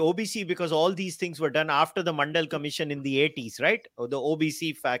especially in the OBC, because all these things were done after the Mandal Commission in the 80s, right? Or the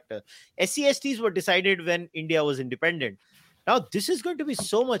OBC factor. SC, STs were decided when India was independent. Now, this is going to be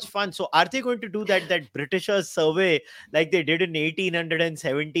so much fun. So are they going to do that Britishers survey like they did in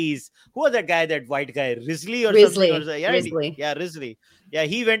 1870s? Who was that guy, that white guy? Risley or Risley. something? Yeah, Risley. yeah, Risley. Yeah,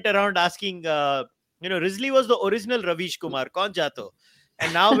 he went around asking, Risley was the original Ravish Kumar. Kaun jato?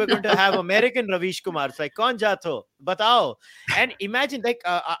 And now we're going to have American Ravish Kumar. It's like, kaun jato? Batao. And imagine, like,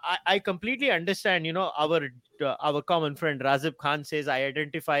 I completely understand, our common friend Razib Khan says, I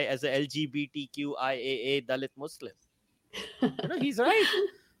identify as a LGBTQIAA Dalit Muslim. He's right.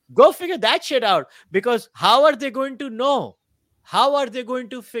 Go figure that shit out. Because how are they going to know? How are they going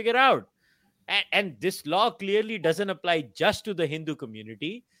to figure out? And this law clearly doesn't apply just to the Hindu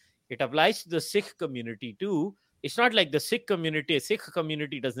community. It applies to the Sikh community too. It's not like the Sikh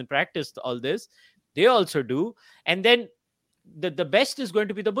community doesn't practice all this. They also do. And then the best is going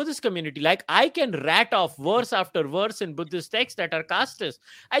to be the Buddhist community. Like, I can rat off verse after verse in Buddhist texts that are casteist.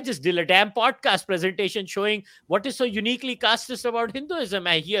 I just did a damn podcast presentation showing what is so uniquely casteist about Hinduism.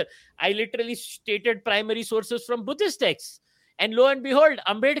 I literally stated primary sources from Buddhist texts. And lo and behold,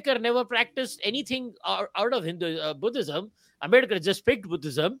 Ambedkar never practiced anything out of Buddhism. Ambedkar just picked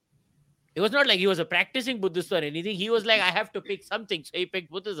Buddhism. It was not like he was a practicing Buddhist or anything. He was like, I have to pick something. So he picked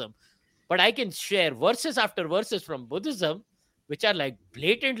Buddhism. But I can share verses after verses from Buddhism, which are like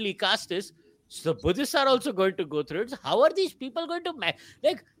blatantly casteist. So the Buddhists are also going to go through it. So how are these people going to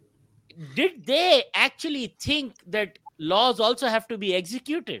did they actually think that laws also have to be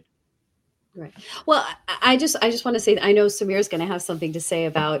executed? Right. Well, I just want to say, I know Samir's going to have something to say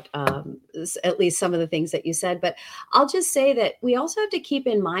about at least some of the things that you said, but I'll just say that we also have to keep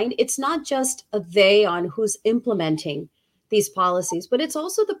in mind, it's not just a they on who's implementing these policies, but it's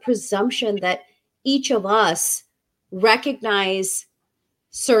also the presumption that each of us recognize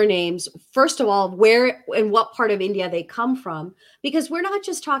surnames, first of all, where and what part of India they come from, because we're not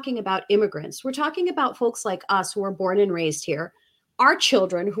just talking about immigrants. We're talking about folks like us who are born and raised here, our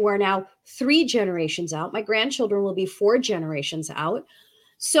children who are now 3 generations out. My grandchildren will be 4 generations out.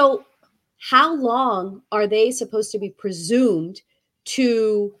 So how long are they supposed to be presumed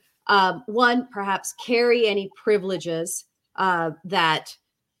to, one, perhaps carry any privileges that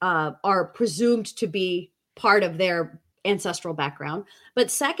are presumed to be part of their ancestral background, but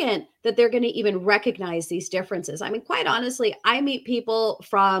second, that they're going to even recognize these differences? I mean, quite honestly, I meet people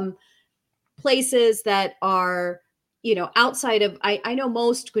from places that are, outside of, I know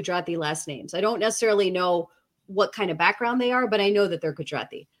most Gujarati last names. I don't necessarily know what kind of background they are, but I know that they're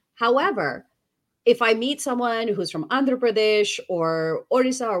Gujarati. However, if I meet someone who's from Andhra Pradesh or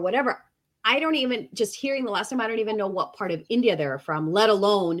Orissa or whatever, I don't even, just hearing the last name, I don't even know what part of India they're from, let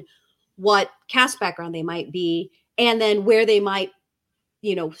alone what caste background they might be, and then where they might,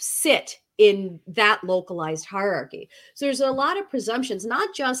 sit in that localized hierarchy. So there's a lot of presumptions,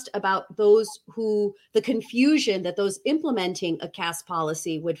 not just about those the confusion that those implementing a caste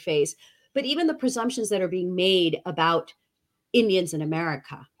policy would face, but even the presumptions that are being made about Indians in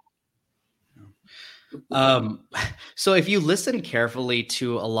America. So if you listen carefully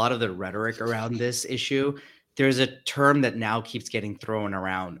to a lot of the rhetoric around this issue, there's a term that now keeps getting thrown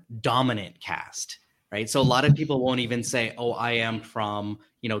around: dominant caste. Right. So a lot of people won't even say, oh, I am from,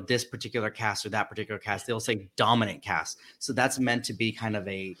 this particular caste or that particular caste. They'll say dominant caste. So that's meant to be kind of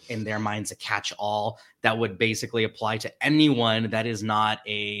in their minds, a catch-all that would basically apply to anyone that is not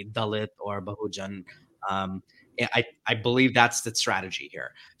a Dalit or Bahujan. I believe that's the strategy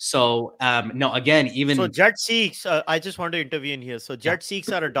here. So no, again, even so Jat Sikhs, I just want to intervene here. So Jat Sikhs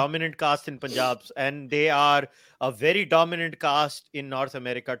are a dominant caste in Punjab, and they are a very dominant caste in North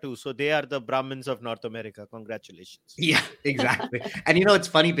America too. So they are the Brahmins of North America. Congratulations. Yeah, exactly. And it's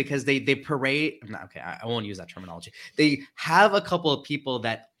funny because they parade. Okay, I won't use that terminology. They have a couple of people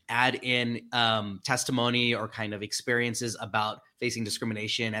that add in testimony or kind of experiences about facing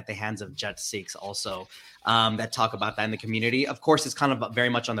discrimination at the hands of Jet Sikhs also, that talk about that in the community. Of course, it's kind of very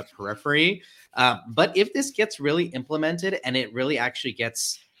much on the periphery. But if this gets really implemented and it really actually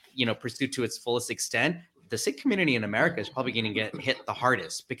gets, pursued to its fullest extent, the Sikh community in America is probably going to get hit the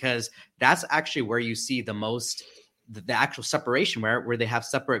hardest, because that's actually where you see the most, the actual separation, where they have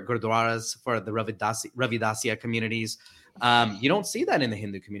separate gurdwaras for the Ravidasya communities. You don't see that in the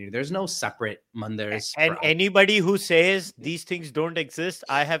Hindu community. There's no separate mandirs. And anybody who says these things don't exist,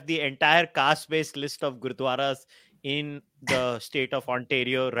 I have the entire caste-based list of gurdwaras in the state of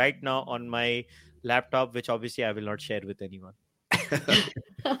Ontario right now on my laptop, which obviously I will not share with anyone.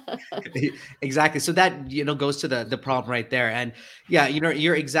 Exactly. So that, goes to the problem right there. And yeah,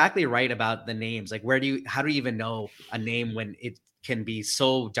 you're exactly right about the names. Like, how do you even know a name when it can be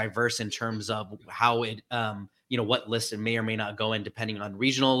so diverse in terms of how it, what list it may or may not go in, depending on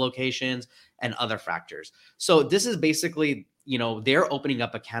regional locations and other factors. So this is basically, they're opening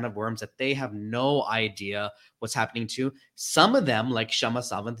up a can of worms that they have no idea what's happening to. Some of them, like Shama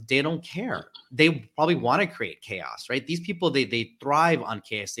Savant, they don't care. They probably want to create chaos, right? These people, they thrive on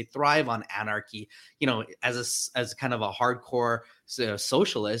chaos. They thrive on anarchy. As kind of a hardcore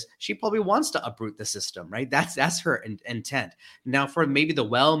socialist, she probably wants to uproot the system, right? That's her intent. Now, for maybe the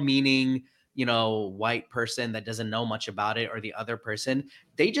well-meaning, white person that doesn't know much about it, or the other person,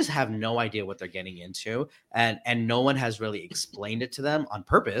 they just have no idea what they're getting into, and no one has really explained it to them on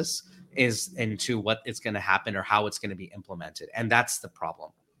purpose into what it's going to happen or how it's going to be implemented. And that's the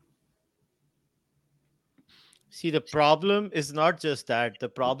problem. See, the problem is not just that. The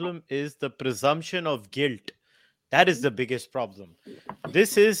problem is the presumption of guilt. That is the biggest problem.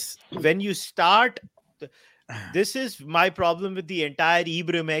 This is when you start. This is my problem with the entire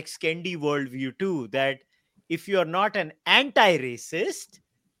Ibram X. Kendi worldview too, that if you're not an anti-racist,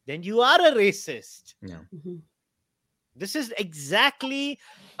 then you are a racist. Yeah. Mm-hmm. This is exactly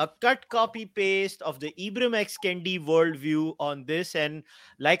a cut, copy, paste of the Ibram X. Kendi worldview on this. And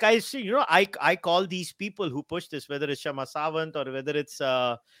like I see, I call these people who push this, whether it's Shama Savant or whether it's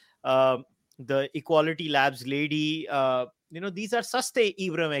the Equality Labs lady, these are saste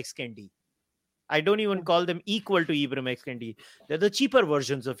Ibram X. Kendi. I don't even call them equal to Ibram X. Kendi. They're the cheaper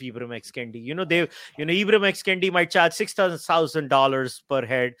versions of Ibram X. Kendi. Ibram X. Kendi might charge $6,000 per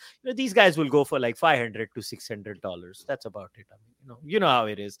head. These guys will go for like $500 to $600. That's about it. I mean, you know how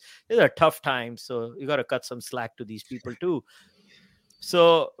it is. These are tough times, so you got to cut some slack to these people too.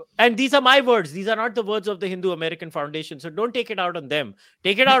 So, and these are my words. These are not the words of the Hindu American Foundation. So don't take it out on them.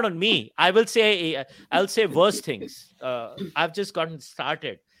 Take it out on me. I'll say worse things. I've just gotten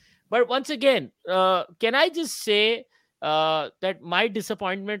started. But once again, can I just say that my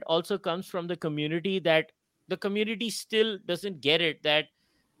disappointment also comes from the community, that the community still doesn't get it, that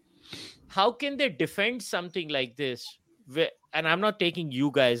how can they defend something like this? And I'm not taking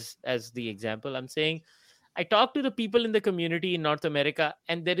you guys as the example. I'm saying I talk to the people in the community in North America,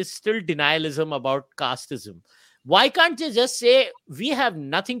 and there is still denialism about casteism. Why can't they just say, we have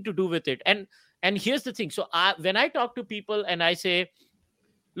nothing to do with it? And here's the thing. So when I talk to people and I say,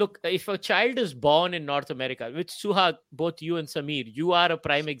 look, if a child is born in North America, which Suhag, both you and Samir, you are a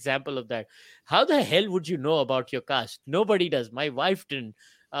prime example of that. How the hell would you know about your caste? Nobody does. My wife didn't.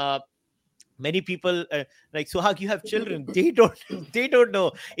 Many people like Suhag, you have children. They don't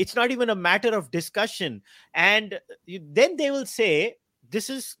know. It's not even a matter of discussion. And then they will say, this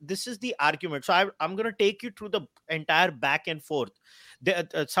is the argument. So I'm going to take you through the entire back and forth.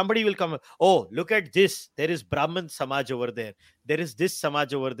 Somebody will come, oh, look at this. There is Brahman Samaj over there. There is this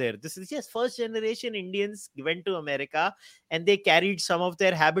Samaj over there. This is just first generation Indians went to America and they carried some of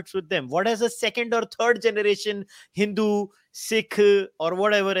their habits with them. What has a second or third generation Hindu, Sikh, or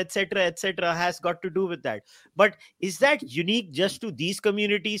whatever, etc., has got to do with that? But is that unique just to these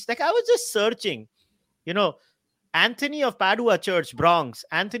communities? Like, I was just searching, Anthony of Padua Church, Bronx.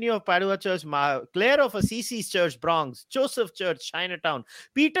 Anthony of Padua Church, Clare of Assisi's Church, Bronx. Joseph Church, Chinatown.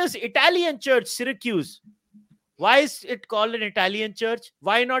 Peter's Italian Church, Syracuse. Why is it called an Italian church?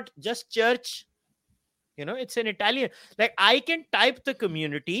 Why not just church? It's an Italian. Like, I can type the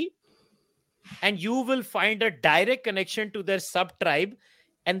community and you will find a direct connection to their sub-tribe,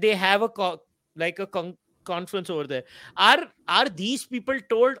 and they have a conference over there. Are these people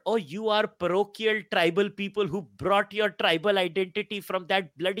told, oh, you are parochial tribal people who brought your tribal identity from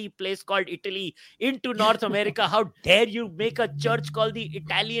that bloody place called Italy into North America? How dare you make a church called the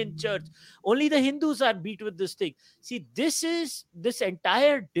Italian Church? Only the Hindus are beat with this thing. See, this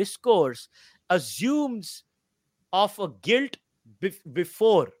entire discourse assumes of a guilt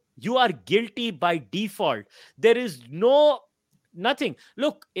before. You are guilty by default. There is no Nothing.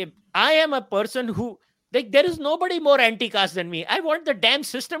 Look, if I am a person who, like, there is nobody more anti-caste than me. I want the damn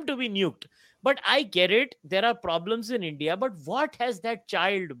system to be nuked. But I get it. There are problems in India. But what has that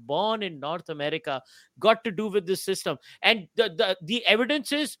child born in North America got to do with this system? And the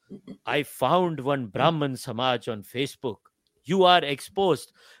evidence is, I found one Brahman Samaj on Facebook. You are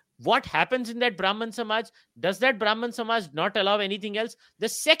exposed. What happens in that Brahman Samaj? Does that Brahman Samaj not allow anything else? The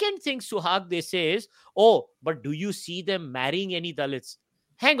second thing, Suhag, they say is, oh, but do you see them marrying any Dalits?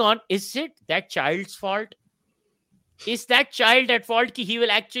 Hang on, is it that child's fault? Is that child at fault he will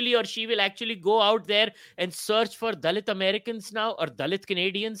actually or she will actually go out there and search for Dalit Americans now or Dalit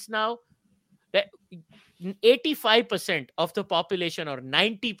Canadians now? 85% of the population or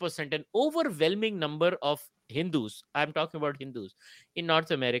 90%, an overwhelming number of Hindus, I'm talking about Hindus in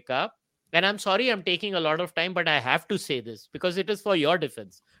North America, and I'm sorry I'm taking a lot of time, but I have to say this because it is for your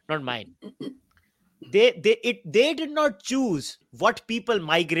defense, not mine. They did not choose what people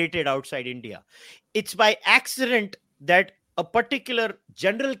migrated outside India. It's by accident that a particular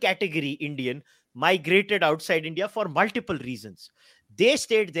general category Indian migrated outside India for multiple reasons. They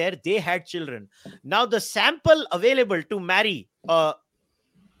stayed there, they had children. Now the sample available to marry,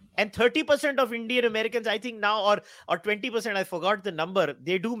 and 30% of Indian Americans, I think now, or 20%, I forgot the number,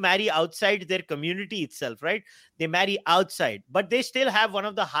 they do marry outside their community itself, right? They marry outside, but they still have one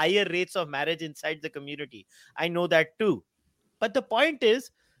of the higher rates of marriage inside the community. I know that too. But the point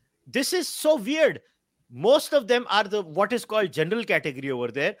is, this is so weird. Most of them are the what is called general category over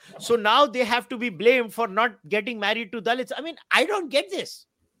there. So now they have to be blamed for not getting married to Dalits. I mean, I don't get this.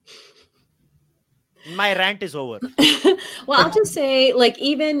 My rant is over. Well, I'll just say, like,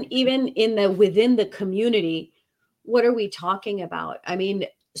 even in the within the community, what are we talking about? I mean,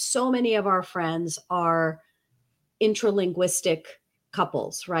 so many of our friends are intralinguistic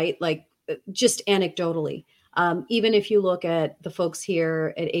couples, right? Like, just anecdotally. Even if you look at the folks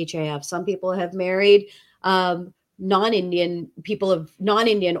here at HAF, some people have married non-Indian people of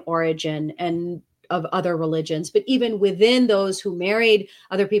non-Indian origin and of other religions. But even within those who married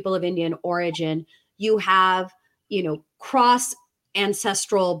other people of Indian origin, you have, cross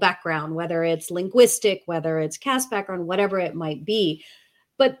ancestral background, whether it's linguistic, whether it's caste background, whatever it might be.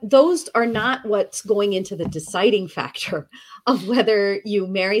 But those are not what's going into the deciding factor of whether you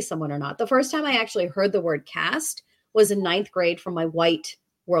marry someone or not. The first time I actually heard the word caste was in 9th grade from my white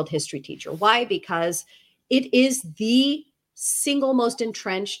world history teacher. Why? Because it is the single most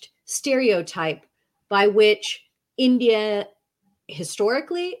entrenched stereotype by which India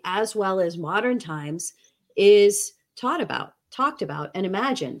historically, as well as modern times, is talked about, and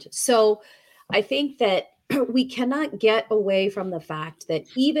imagined. So I think that we cannot get away from the fact that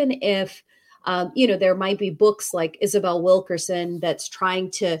even if, there might be books like Isabel Wilkerson that's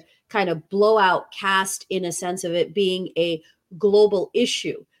trying to kind of blow out caste in a sense of it being a global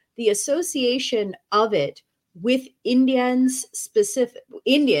issue, the association of it with Indians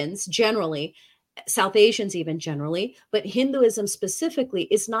generally, South Asians even generally, but Hinduism specifically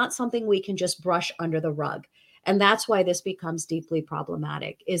is not something we can just brush under the rug. And that's why this becomes deeply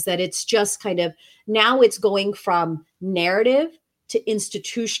problematic, is that it's just kind of, now it's going from narrative to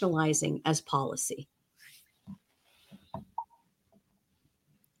institutionalizing as policy.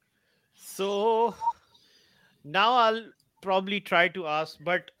 So now I'll probably try to ask,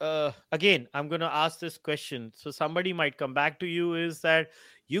 but again, I'm going to ask this question. So somebody might come back to you, is that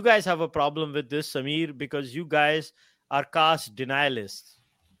you guys have a problem with this, Samir, because you guys are caste denialists.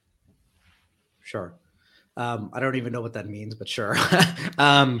 Sure. I don't even know what that means, but sure.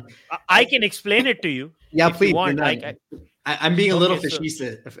 I can explain it to you. Yeah, if please. You want. I'm being a little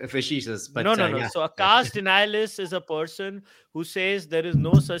facetious, but no. Yeah. So a caste denialist is a person who says there is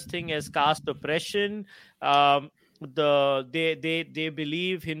no such thing as caste oppression. They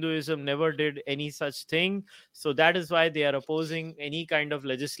believe Hinduism never did any such thing. So that is why they are opposing any kind of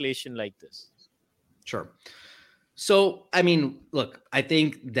legislation like this. Sure. So, I mean, look, I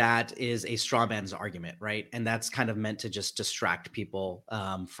think that is a straw man's argument, right? And that's kind of meant to just distract people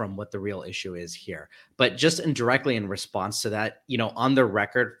from what the real issue is here. But just indirectly in response to that, on the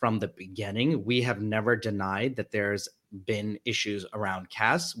record from the beginning, we have never denied that there's been issues around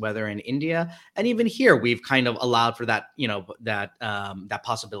caste, whether in India and even here, we've kind of allowed for that, that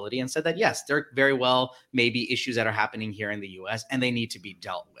possibility and said that, yes, there very well may be issues that are happening here in the US and they need to be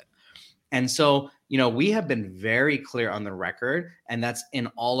dealt with. And so, we have been very clear on the record, and that's in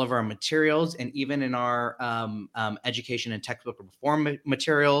all of our materials and even in our education and textbook reform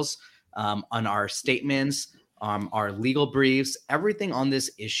materials, on our statements, our legal briefs, everything on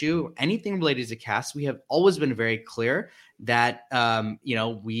this issue, anything related to caste, we have always been very clear that,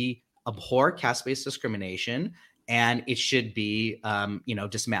 we abhor caste-based discrimination and it should be,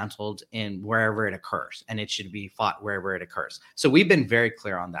 dismantled in wherever it occurs, and it should be fought wherever it occurs. So we've been very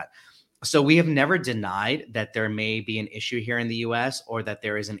clear on that. So we have never denied that there may be an issue here in the U.S. or that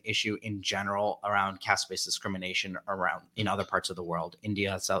there is an issue in general around caste-based discrimination around in other parts of the world,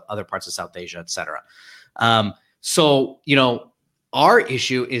 India, other parts of South Asia, et cetera. So, our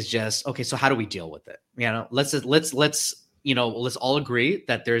issue is just, okay, so how do we deal with it? Let's all agree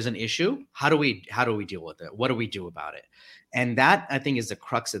that there's an issue. How do we deal with it? What do we do about it? And that, I think, is the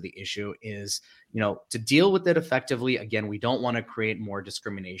crux of the issue is, to deal with it effectively. Again, we don't want to create more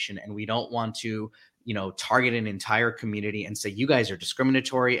discrimination, and we don't want to, target an entire community and say, you guys are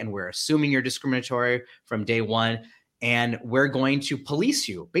discriminatory, and we're assuming you're discriminatory from day one, and we're going to police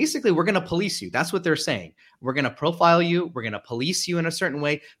you. Basically, we're going to police you. That's what they're saying. We're going to profile you. We're going to police you in a certain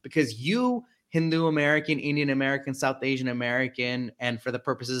way because you, Hindu American, Indian American, South Asian American, and for the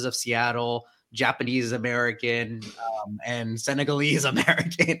purposes of Seattle, Japanese American, and Senegalese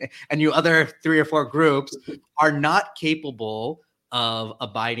American, and you other 3 or 4 groups are not capable of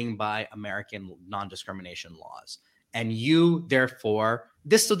abiding by American non-discrimination laws. And you, therefore,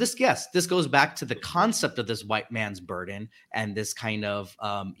 this goes back to the concept of this white man's burden and this kind of,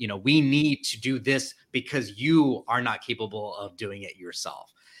 we need to do this because you are not capable of doing it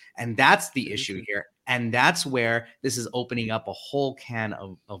yourself. And that's the issue here. And that's where this is opening up a whole can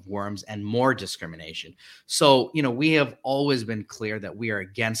of worms and more discrimination. So, we have always been clear that we are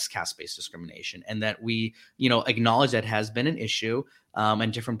against caste-based discrimination and that we, acknowledge that has been an issue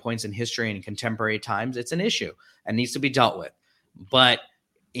at different points in history and in contemporary times. It's an issue and needs to be dealt with. But,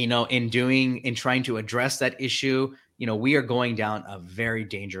 in trying to address that issue, we are going down a very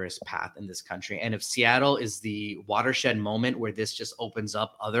dangerous path in this country. And if Seattle is the watershed moment where this just opens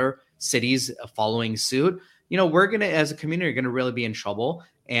up other cities following suit, we're going to, as a community, going to really be in trouble.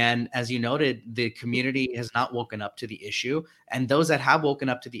 And as you noted, the community has not woken up to the issue. And those that have woken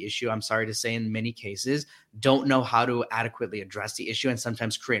up to the issue, I'm sorry to say, in many cases, don't know how to adequately address the issue and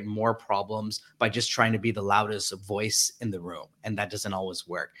sometimes create more problems by just trying to be the loudest voice in the room. And that doesn't always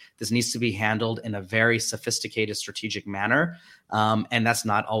work. This needs to be handled in a very sophisticated, strategic manner. And that's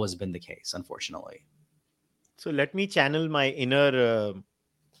not always been the case, unfortunately. So let me channel my inner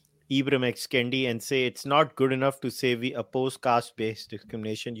Ibram X. Kendi and say it's not good enough to say we oppose caste-based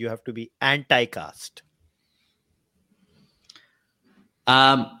discrimination. You have to be anti-caste.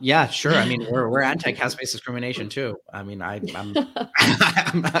 Yeah, sure. I mean, we're anti-caste-based discrimination too. I mean, I'm not.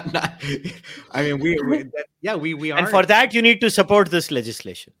 I mean, we are. And for that, you need to support this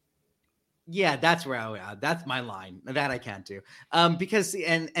legislation. Yeah, that's where that's my line. That I can't do. Because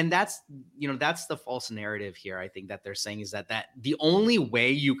that's that's the false narrative here. I think that they're saying is that the only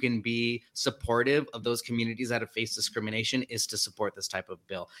way you can be supportive of those communities that have faced discrimination is to support this type of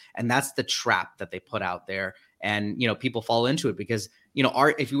bill. And that's the trap that they put out there. And people fall into it because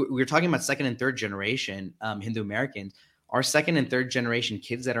we're talking about second and third generation Hindu Americans, our second and third generation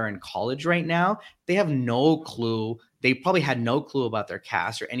kids that are in college right now, they have no clue. They probably had no clue about their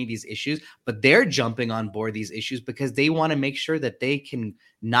caste or any of these issues, but they're jumping on board these issues because they want to make sure that they can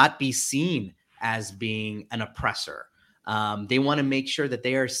not be seen as being an oppressor. They want to make sure that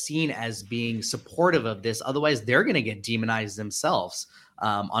they are seen as being supportive of this. Otherwise, they're going to get demonized themselves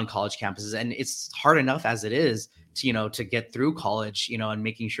on college campuses. And it's hard enough as it is to get through college, and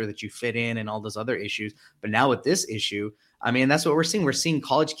making sure that you fit in and all those other issues. But now with this issue, I mean, that's what we're seeing. We're seeing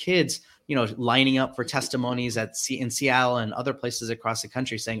college kids, lining up for testimonies in Seattle and other places across the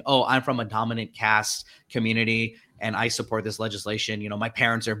country saying, oh, I'm from a dominant caste community and I support this legislation. My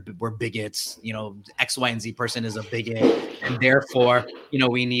parents were bigots, X, Y, and Z person is a bigot. And therefore,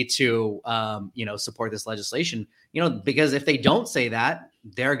 we need to, support this legislation, because if they don't say that,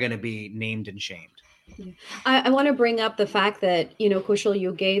 they're going to be named and shamed. I want to bring up the fact that, Kushal,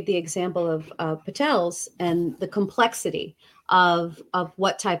 you gave the example of Patels and the complexity of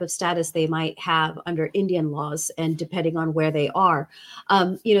what type of status they might have under Indian laws and depending on where they are.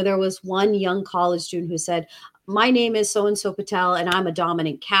 There was one young college student who said, my name is so-and-so Patel and I'm a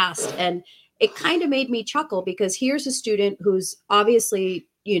dominant caste. And it kind of made me chuckle because here's a student who's obviously,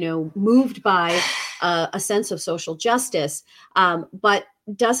 moved by a sense of social justice, but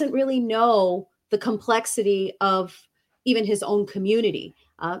doesn't really know the complexity of even his own community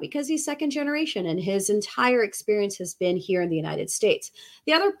because he's second generation and his entire experience has been here in the United States.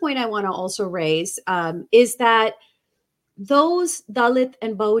 The other point I want to also raise is that those Dalit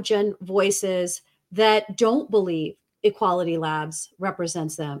and Bahujan voices that don't believe Equality Labs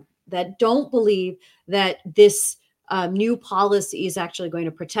represents them, that don't believe that this new policy is actually going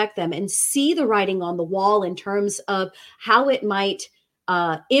to protect them and see the writing on the wall in terms of how it might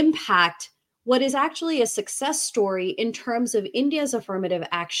impact what is actually a success story in terms of India's affirmative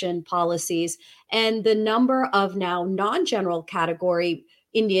action policies and the number of now non-general category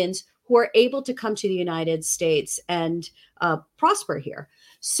Indians who are able to come to the United States and prosper here.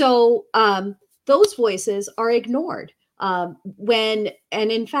 So those voices are ignored. And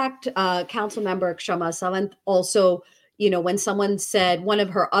in fact, Council Member Kshama Sawant also, when someone said, one of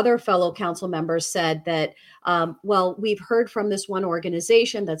her other fellow council members said that, well, we've heard from this one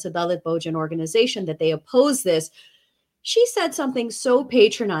organization, that's a Dalit Bojan organization, that they oppose this. She said something so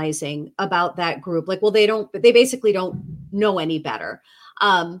patronizing about that group. Like, well, they basically don't know any better.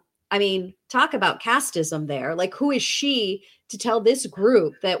 I mean, talk about casteism there. Like, who is she to tell this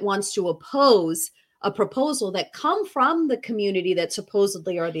group that wants to oppose a proposal that come from the community that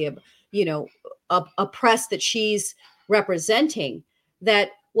supposedly are the, oppressed that she's representing, that,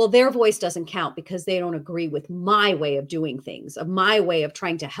 well, their voice doesn't count because they don't agree with my way of doing things, of my way of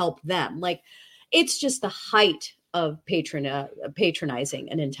trying to help them. Like, it's just the height of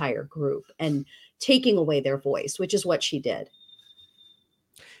patronizing an entire group and taking away their voice, which is what she did.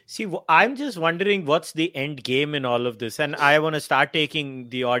 See, I'm just wondering what's the end game in all of this. And I want to start taking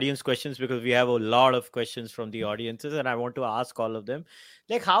the audience questions because we have a lot of questions from the audiences and I want to ask all of them.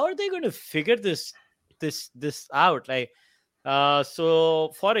 Like, how are they going to figure this out? Like,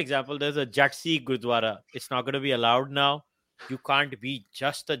 so for example, there's a Jat Sikh Gurdwara. It's not going to be allowed now. You can't be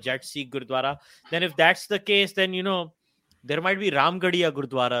just a Jat Sikh Gurdwara. Then if that's the case, then, there might be Ramgadiya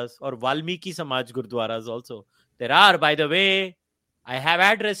Gurdwaras or Valmiki Samaj Gurdwaras also. There are, by the way, I have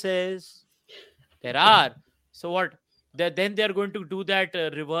addresses. There are. So what? Then they're going to do that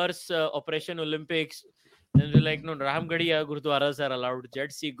reverse Operation Olympics. Then they're like, no, Ramgadiya Gurdwaras are allowed.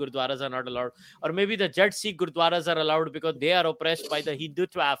 Jat Sikh Gurdwaras are not allowed. Or maybe the Jat Sikh Gurdwaras are allowed because they are oppressed by the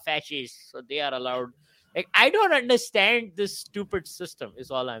Hindutva fascists. So they are allowed. Like, I don't understand this stupid system is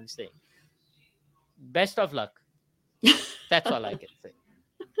all I'm saying. Best of luck. That's all I can say.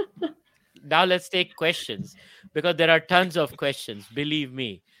 Now let's take questions because there are tons of questions, believe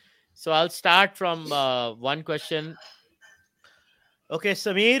me. So I'll start from one question. Okay,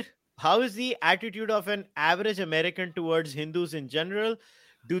 Samir, how is the attitude of an average American towards Hindus in general?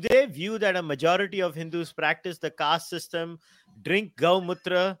 Do they view that a majority of Hindus practice the caste system, drink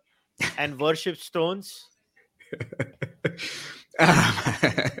Gaumutra, and worship stones?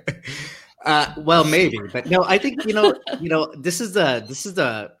 Well, maybe, but no. I think this is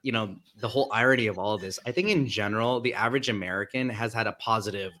the the whole irony of all of this. I think in general, the average American has had a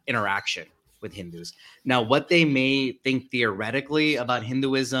positive interaction with Hindus. Now, what they may think theoretically about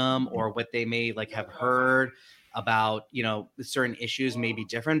Hinduism or what they may have heard about certain issues may be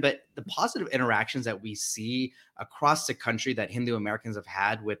different, but the positive interactions that we see across the country that Hindu Americans have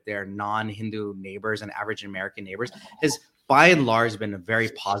had with their non-Hindu neighbors and average American neighbors has by and large been a very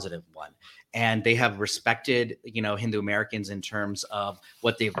positive one. And they have respected, Hindu Americans in terms of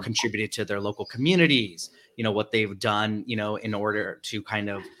what they've contributed to their local communities, what they've done, in order to kind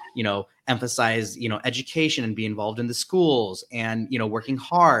of, emphasize, education and be involved in the schools and, working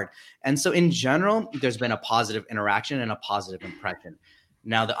hard. And so in general, there's been a positive interaction and a positive impression.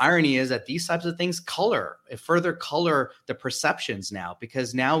 Now, the irony is that these types of things further color the perceptions now,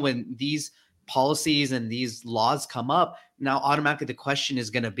 because now when these policies and these laws come up, now automatically the question is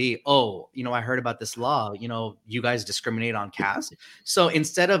going to be, I heard about this law, you guys discriminate on caste. So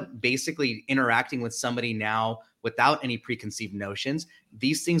instead of basically interacting with somebody now without any preconceived notions,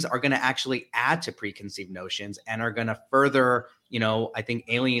 these things are going to actually add to preconceived notions and are going to further, I think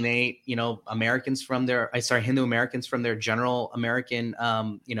alienate, Americans from Hindu Americans from their general American,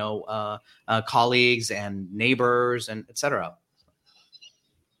 colleagues and neighbors and et cetera.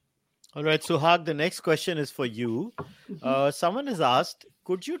 All right, Suhag, the next question is for you. Someone has asked,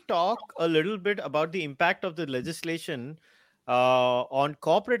 could you talk a little bit about the impact of the legislation on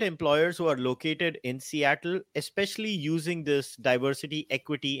corporate employers who are located in Seattle, especially using this diversity,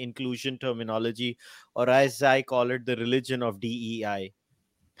 equity, inclusion terminology, or as I call it, the religion of DEI?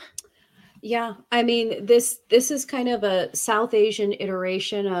 Yeah, I mean, this is kind of a South Asian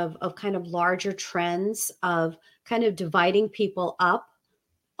iteration of kind of larger trends of kind of dividing people up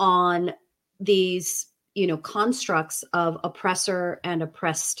on these, constructs of oppressor and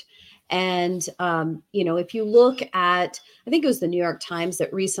oppressed. And, if you look at, I think it was the New York Times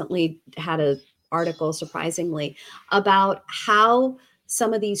that recently had an article, surprisingly, about how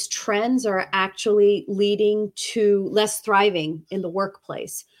some of these trends are actually leading to less thriving in the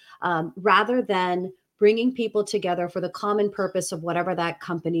workplace, rather than bringing people together for the common purpose of whatever that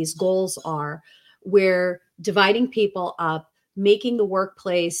company's goals are. We're dividing people up, making the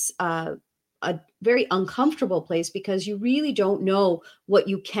workplace a very uncomfortable place, because you really don't know what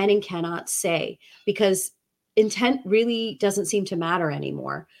you can and cannot say, because intent really doesn't seem to matter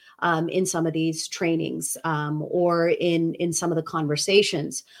anymore in some of these trainings, or in some of the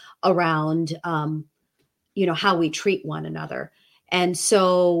conversations around how we treat one another. And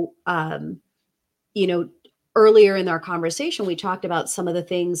so you know, earlier in our conversation, we talked about some of the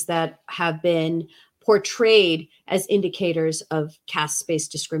things that have been portrayed as indicators of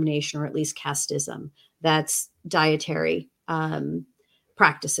caste-based discrimination, or at least casteism. That's dietary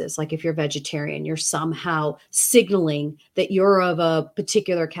practices. Like if you're vegetarian, you're somehow signaling that you're of a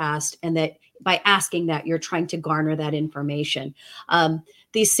particular caste, and that by asking that, you're trying to garner that information.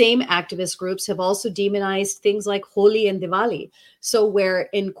 These same activist groups have also demonized things like Holi and Diwali. So where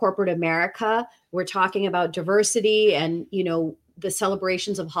in corporate America, we're talking about diversity, and, the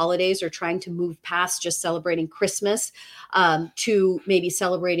celebrations of holidays are trying to move past just celebrating Christmas to maybe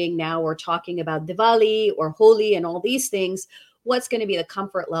celebrating now, or talking about Diwali or Holi and all these things. What's going to be the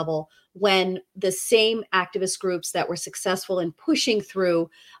comfort level when the same activist groups that were successful in pushing through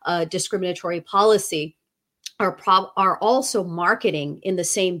discriminatory policy are also marketing in the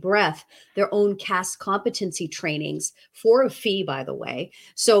same breath their own caste competency trainings for a fee, by the way?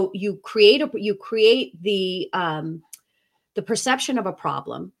 So you create the perception of a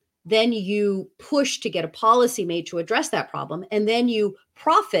problem, then you push to get a policy made to address that problem, and then you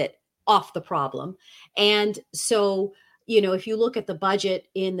profit off the problem. And so, if you look at the budget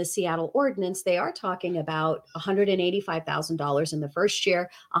in the Seattle ordinance, they are talking about $185,000 in the first year,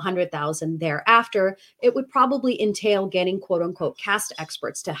 $100,000 thereafter. It would probably entail getting quote unquote caste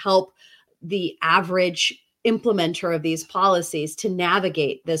experts to help the average implementer of these policies to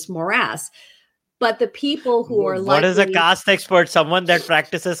navigate this morass. But the people who are What is a likely caste expert? Someone that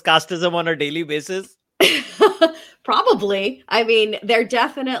practices casteism on a daily basis? Probably. I mean, they're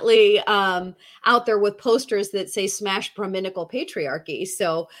definitely out there with posters that say "Smash Brahminical Patriarchy."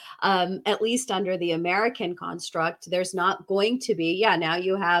 So, at least under the American construct, there's not going to be. Yeah, now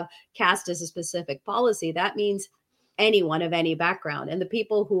you have caste as a specific policy. That means anyone of any background, and the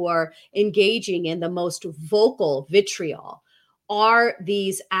people who are engaging in the most vocal vitriol are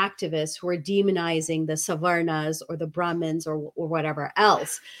these activists who are demonizing the Savarnas or the Brahmins or whatever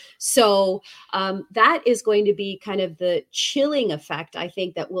else. So that is going to be kind of the chilling effect, I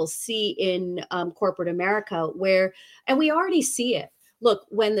think, that we'll see in corporate America, and we already see it. Look,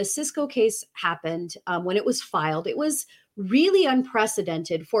 when the Cisco case happened, when it was filed, it was really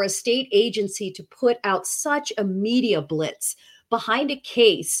unprecedented for a state agency to put out such a media blitz behind a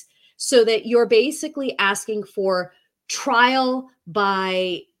case, so that you're basically asking for trial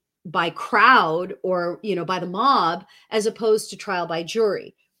by crowd, or by the mob, as opposed to trial by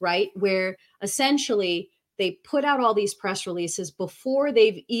jury, right? Where essentially they put out all these press releases before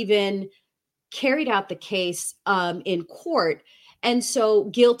they've even carried out the case in court, and so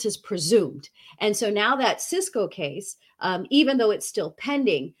guilt is presumed. And so now that Cisco case, even though it's still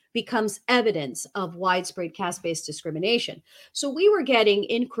pending, becomes evidence of widespread caste-based discrimination. So we were getting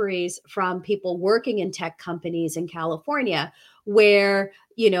inquiries from people working in tech companies in California, where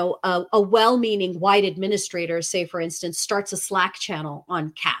a well-meaning white administrator, say for instance, starts a Slack channel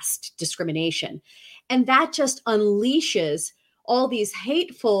on caste discrimination, and that just unleashes all these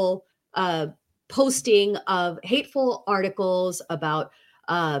hateful posting of hateful articles about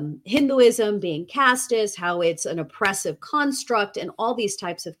Hinduism being casteist, how it's an oppressive construct, and all these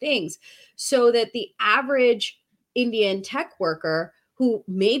types of things, so that the average Indian tech worker who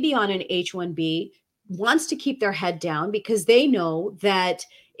may be on an H-1B wants to keep their head down, because they know that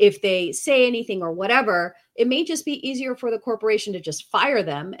if they say anything or whatever, it may just be easier for the corporation to just fire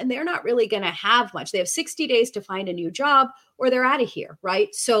them, and they're not really going to have much. They have 60 days to find a new job, or they're out of here,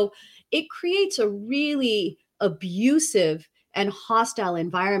 right? So it creates a really abusive and hostile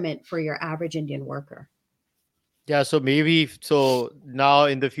environment for your average Indian worker. Yeah, so now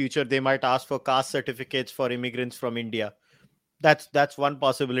in the future they might ask for caste certificates for immigrants from India. That's one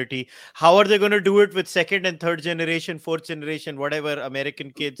possibility. How are they going to do it with second and third generation, fourth generation, whatever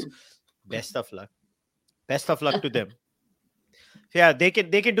American kids? Best of luck. Best of luck to them. Yeah, they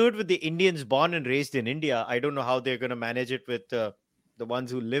can do it with the Indians born and raised in India. I don't know how they're going to manage it with the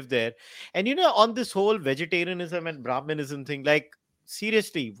ones who live there. And on this whole vegetarianism and Brahmanism thing, like,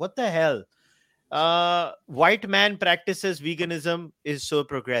 seriously, what the hell? White man practices veganism, is so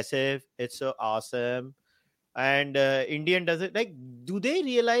progressive, it's so awesome, and Indian does it. Like, do they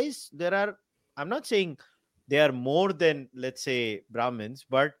realize I'm not saying they are more than, let's say, Brahmins,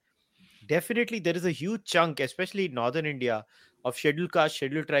 but definitely there is a huge chunk, especially in northern India, of scheduled caste,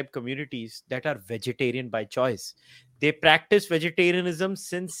 scheduled tribe communities that are vegetarian by choice. They practice vegetarianism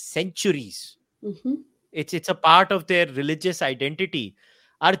since centuries. Mhm. It's a part of their religious identity.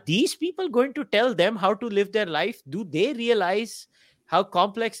 Are these people going to tell them how to live their life? Do they realize how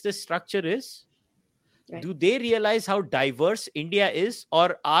complex this structure is? Right. Do they realize how diverse India is,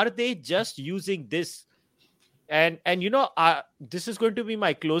 or are they just using this? And this is going to be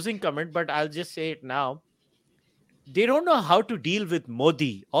my closing comment, but I'll just say it now. They don't know how to deal with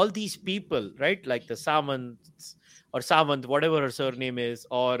Modi, all these people, right? Like the Samants or Samant, whatever her surname is,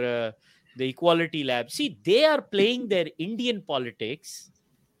 or the Equality Lab. See, they are playing their Indian politics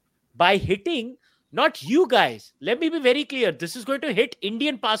by hitting not you guys. Let me be very clear. This is going to hit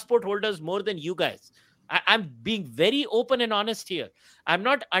Indian passport holders more than you guys. I'm being very open and honest here. I'm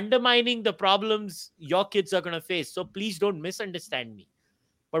not undermining the problems your kids are going to face. So please don't misunderstand me.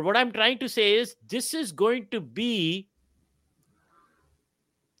 But what I'm trying to say is this is going to be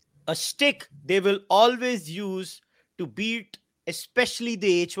a stick they will always use to beat, especially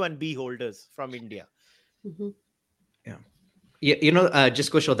the H1B holders from India. Mhm. Yeah. Yeah,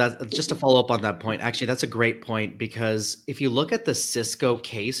 just Kushal, that just to follow up on that point, actually, that's a great point because if you look at the Cisco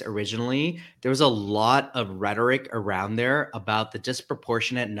case originally, there was a lot of rhetoric around there about the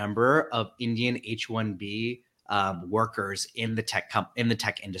disproportionate number of Indian H-1B workers in the tech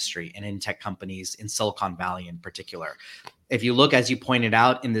industry and in tech companies in Silicon Valley in particular. If you look, as you pointed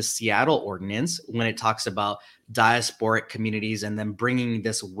out, in the Seattle ordinance, when it talks about diasporic communities and then bringing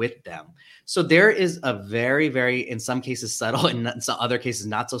this with them. So there is a very, very, in some cases subtle and in some other cases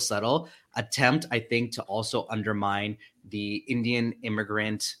not so subtle attempt, I think, to also undermine the Indian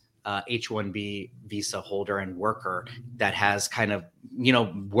immigrant H-1B visa holder and worker that has kind of,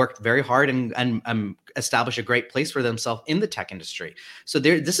 worked very hard and established a great place for themselves in the tech industry. So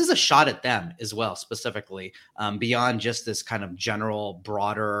this is a shot at them as well, specifically beyond just this kind of general,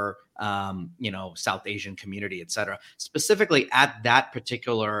 broader, South Asian community, et cetera, specifically at that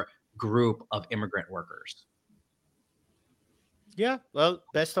particular group of immigrant workers. Yeah, well,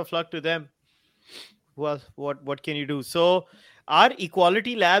 best of luck to them. Well, what can you do? So, are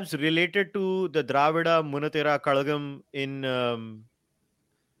equality labs related to the Dravida Munatera Kalagam in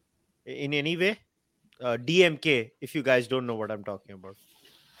any way? DMK, if you guys don't know what I'm talking about.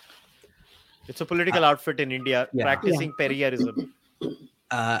 It's a political outfit in India Yeah. practicing perierism.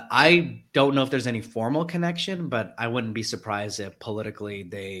 I don't know if there's any formal connection, but I wouldn't be surprised if politically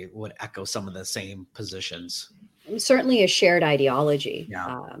they would echo some of the same positions. Certainly a shared ideology,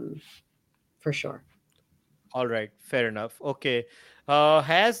 Yeah. for sure. All right, fair enough. Okay.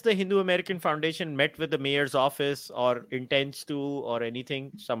 Has the Hindu American Foundation met with the mayor's office or intends to or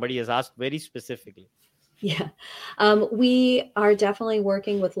anything? Somebody has asked very specifically. Yeah. We are definitely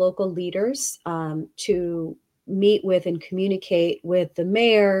working with local leaders to meet with and communicate with the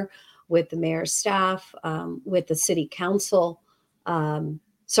mayor's staff, with the city council,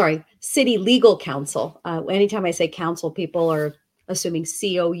 city legal council. Anytime I say council, people are assuming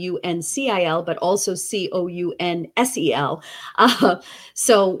COUNCIL, but also COUNSEL.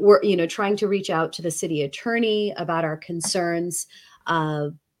 So we're, trying to reach out to the city attorney about our concerns.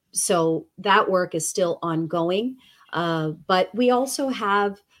 So that work is still ongoing. But we also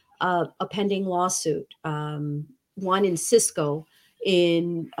have a pending lawsuit, one in Cisco,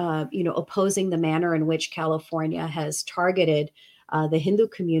 in opposing the manner in which California has targeted the Hindu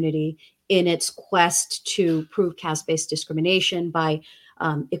community in its quest to prove caste-based discrimination by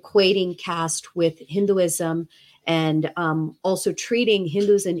equating caste with Hinduism and also treating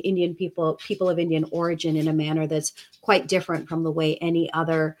Hindus and Indian people of Indian origin in a manner that's quite different from the way any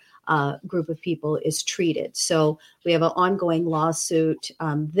other group of people is treated. So we have an ongoing lawsuit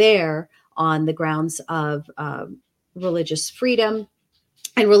there on the grounds of religious freedom,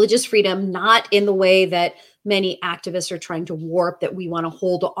 and religious freedom not in the way that many activists are trying to warp, that we want to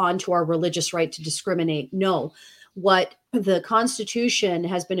hold on to our religious right to discriminate. No, what the Constitution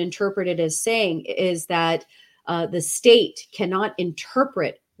has been interpreted as saying is that the state cannot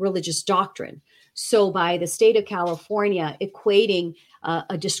interpret religious doctrine. So by the state of California equating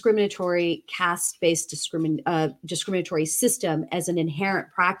a discriminatory caste-based discriminatory system as an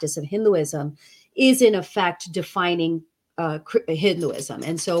inherent practice of Hinduism is in effect defining Hinduism.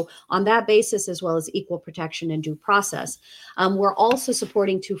 And so on that basis, as well as equal protection and due process, we're also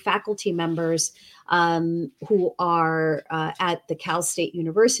supporting two faculty members who are at the Cal State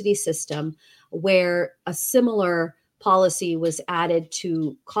University system, where a similar policy was added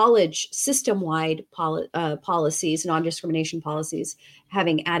to college system-wide policies, non-discrimination policies,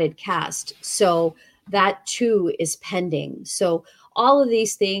 having added caste. So that too is pending. So all of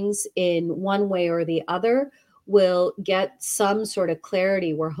these things in one way or the other will get some sort of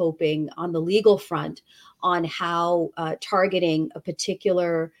clarity, we're hoping, on the legal front on how targeting a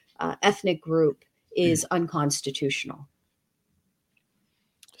particular ethnic group is unconstitutional.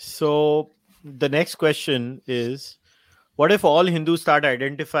 So the next question is, what if all Hindus start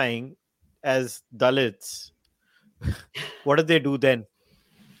identifying as Dalits? What do they do then?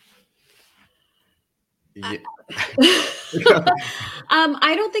 Yeah.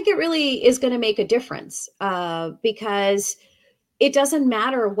 I don't think it really is going to make a difference because it doesn't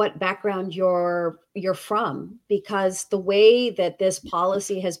matter what background you're from, because the way that this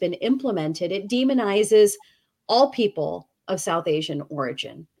policy has been implemented, it demonizes all people of South Asian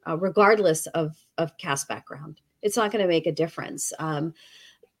origin, regardless of caste background. It's not going to make a difference. Kshama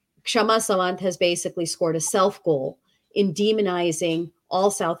Sawant has basically scored a self goal in demonizing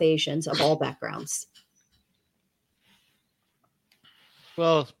all South Asians of all backgrounds.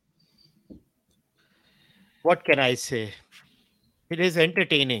 Well, what can I say? It is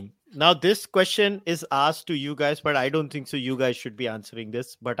entertaining. Now, this question is asked to you guys, but I don't think so. You guys should be answering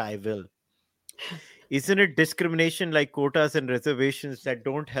this, but I will. Isn't it discrimination like quotas and reservations that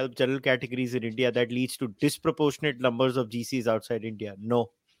don't help general categories in India that leads to disproportionate numbers of GCs outside India?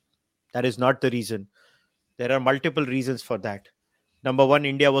 No, that is not the reason. There are multiple reasons for that. Number one,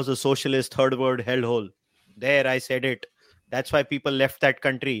 India was a socialist third world hellhole. There, I said it. That's why people left that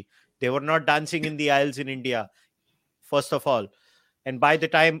country. They were not dancing in the aisles in India, first of all. And by the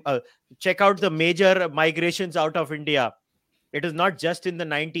time, check out the major migrations out of India. It is not just in the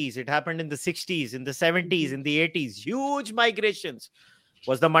 90s. It happened in the 60s, in the 70s, in the 80s. Huge migrations.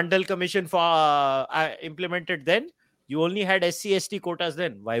 Was the Mandal Commission implemented then? You only had SC/ST quotas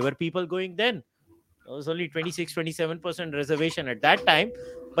then. Why were people going then? It was only 26-27% reservation at that time.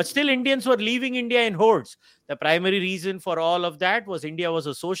 But still, Indians were leaving India in hordes. The primary reason for all of that was India was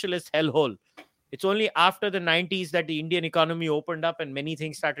a socialist hellhole. It's only after the 90s that the Indian economy opened up and many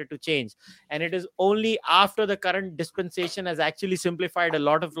things started to change. And it is only after the current dispensation has actually simplified a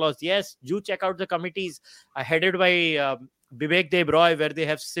lot of laws. Yes, do check out the committees headed by Vivek Deb Roy, where they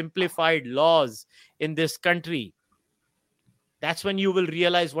have simplified laws in this country. That's when you will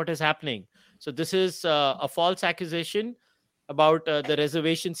realize what is happening. So this is a false accusation about the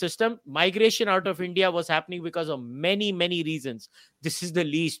reservation system. Migration out of India was happening because of many, many reasons. This is the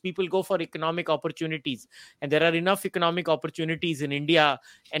least. People go for economic opportunities, and there are enough economic opportunities in India.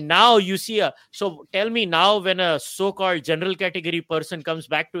 And now you see so tell me now, when a so-called general category person comes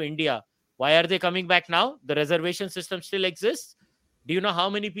back to India, why are they coming back now? The reservation system still exists. Do you know how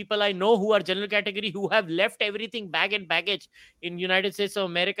many people I know who are general category who have left everything bag and baggage in United States of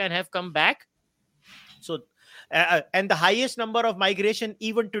America and have come back? So, and the highest number of migration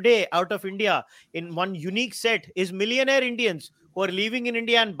even today out of India in one unique set is millionaire Indians who are living in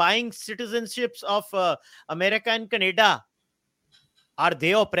India and buying citizenships of America and Canada. Are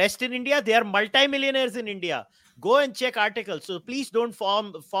they oppressed in India? They are multimillionaires in India. Go and check articles. So please don't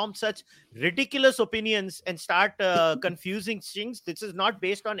form such ridiculous opinions and start confusing things. This is not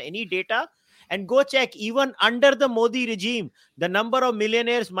based on any data. And go check, even under the Modi regime, the number of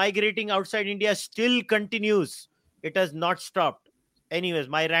millionaires migrating outside India still continues. It has not stopped. Anyways,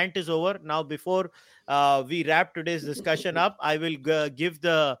 my rant is over. Now, before we wrap today's discussion up, I will give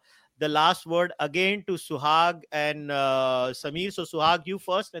the last word again to Suhag and Samir. So Suhag, you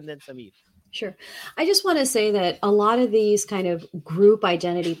first, and then Samir. Sure. I just want to say that a lot of these kind of group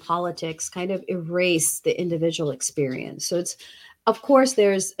identity politics kind of erase the individual experience. So it's, of course,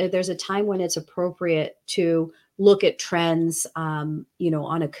 there's a time when it's appropriate to look at trends, on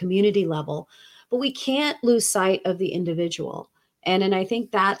a community level, but we can't lose sight of the individual. And I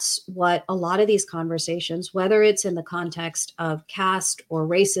think that's what a lot of these conversations, whether it's in the context of caste or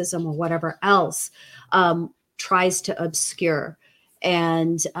racism or whatever else, tries to obscure.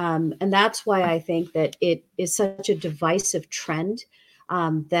 And that's why I think that it is such a divisive trend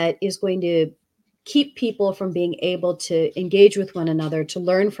that is going to keep people from being able to engage with one another, to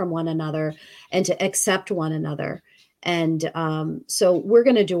learn from one another, and to accept one another. And so we're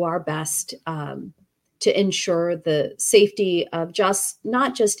going to do our best to ensure the safety of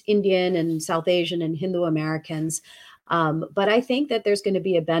not just Indian and South Asian and Hindu Americans, but I think that there's going to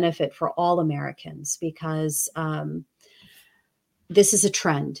be a benefit for all Americans because this is a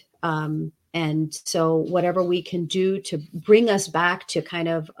trend. And so whatever we can do to bring us back to kind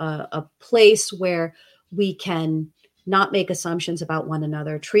of a place where we can not make assumptions about one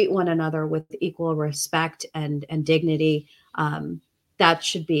another, treat one another with equal respect and dignity, that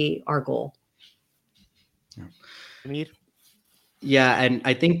should be our goal. Yeah, and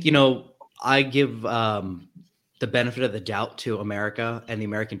I think, I give the benefit of the doubt to America and the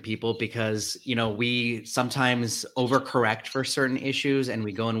American people, because we sometimes overcorrect for certain issues and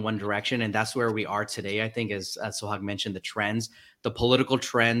we go in one direction, and that's where we are today. I think, as Sohag mentioned, the trends, the political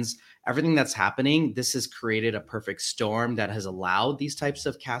trends, everything that's happening, this has created a perfect storm that has allowed these types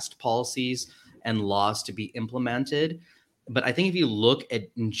of caste policies and laws to be implemented. But I think if you look at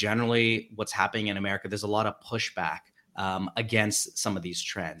generally what's happening in America, there's a lot of pushback against some of these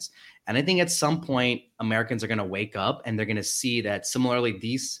trends. And I think at some point, Americans are going to wake up and they're going to see that similarly,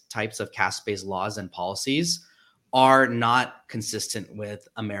 these types of caste-based laws and policies are not consistent with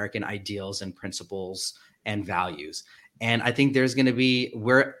American ideals and principles and values. And I think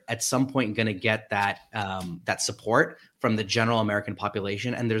we're at some point going to get that support from the general American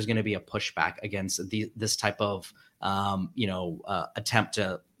population, and there's going to be a pushback against this type of attempt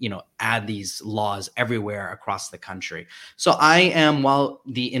to add these laws everywhere across the country. So I am,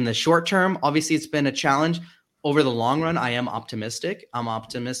 in the short term, obviously it's been a challenge. Over the long run, I am optimistic. I'm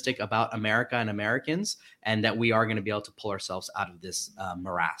optimistic about America and Americans, and that we are going to be able to pull ourselves out of this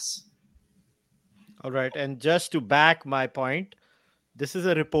morass. All right. And just to back my point, this is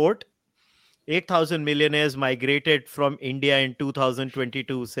a report. 8,000 millionaires migrated from India in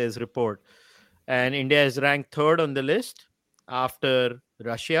 2022, says report. And India is ranked third on the list after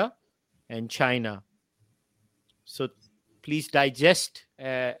Russia and China. So please digest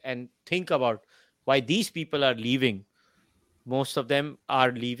and think about why these people are leaving. Most of them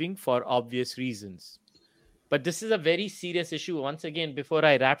are leaving for obvious reasons. But this is a very serious issue. Once again, before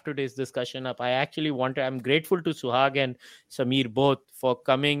I wrap today's discussion up, I'm grateful to Suhag and Samir both for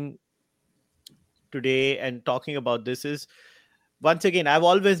coming today and talking about this. Once again, I've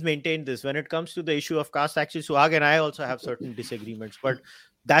always maintained this when it comes to the issue of caste. Actually, Suhag and I also have certain disagreements, but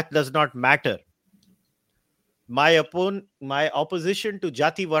that does not matter. My opposition to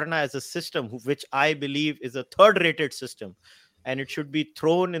Jati Varna as a system, which I believe is a third-rated system, and it should be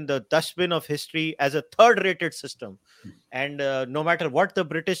thrown in the dustbin of history as a third-rated system. And no matter what the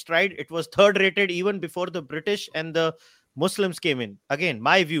British tried, it was third-rated even before the British and the Muslims came in. Again,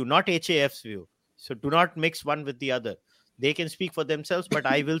 my view, not HAF's view. So do not mix one with the other. They can speak for themselves, but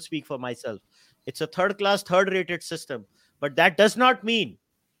I will speak for myself. It's a third-class, third-rated system. But that does not mean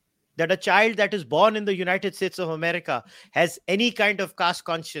that a child that is born in the United States of America has any kind of caste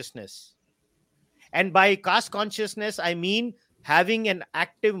consciousness. And by caste consciousness, I mean having an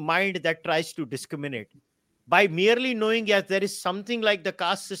active mind that tries to discriminate. By merely knowing, yes, there is something like the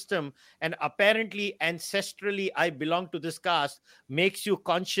caste system, and apparently ancestrally I belong to this caste, makes you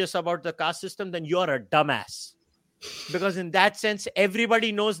conscious about the caste system, then you're a dumbass. Because in that sense,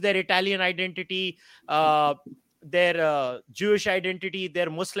 everybody knows their Italian identity, their Jewish identity, their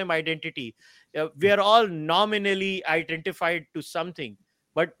Muslim identity. We are all nominally identified to something.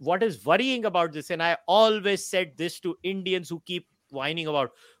 But what is worrying about this, and I always said this to Indians who keep whining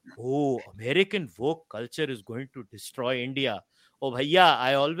about, oh, American woke culture is going to destroy India. Oh, bhaiya,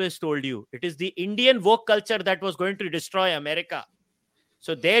 I always told you, it is the Indian woke culture that was going to destroy America.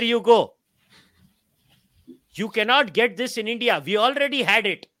 So there you go. You cannot get this in India. We already had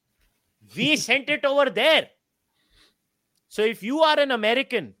it. We sent it over there. So if you are an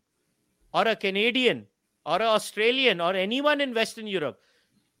American or a Canadian or an Australian or anyone in Western Europe,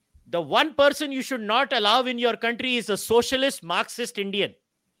 the one person you should not allow in your country is a socialist Marxist Indian.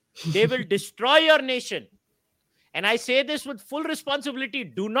 They will destroy your nation. And I say this with full responsibility.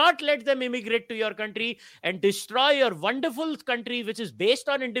 Do not let them immigrate to your country and destroy your wonderful country, which is based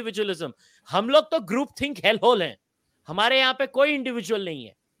on individualism. हम लोग तो group think hellhole हैं. हमारे यहाँ पे कोई individual नहीं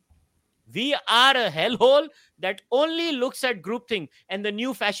है. We are a hellhole that only looks at groupthink, and the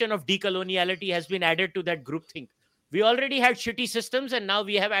new fashion of decoloniality has been added to that groupthink. We already had shitty systems, and now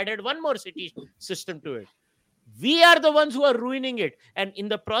we have added one more shitty system to it. We are the ones who are ruining it, and in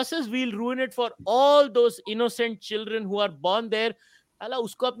the process, we'll ruin it for all those innocent children who are born there. अला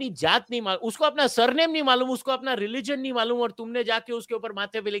उसको अपनी जात नहीं मालूम, उसको अपना surname नहीं मालूम, उसको अपना रिलीजन नहीं मालूम, और तुमने जाके उसके ऊपर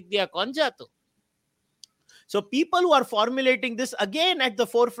माथे पे लिख दिया कौन जात हो. So people who are formulating this again at the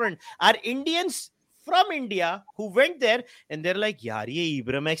forefront are Indians from India who went there and they're like, यार ये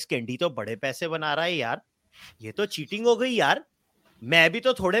Ibramex कैंडी तो बड़े पैसे बना रहा है यार, ये तो चीटिंग हो गई यार, मैं भी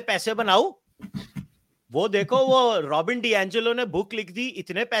तो थोड़े पैसे बनाऊं. वो देखो वो रॉबिन डिएंजेलो ने बुक लिख दी,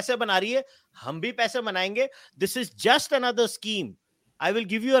 इतने पैसे बना रही है, हम भी पैसे बनाएंगे. This is just another scheme. I will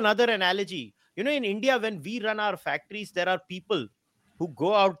give you another analogy. You know, in India, when we run our factories, there are people who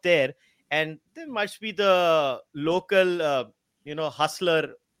go out there, and there must be the local,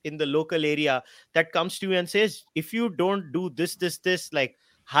 hustler in the local area that comes to you and says, if you don't do this, like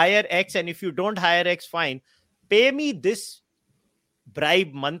hire X, and if you don't hire X, fine, pay me this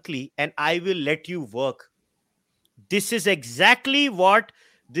bribe monthly and I will let you work. This is exactly what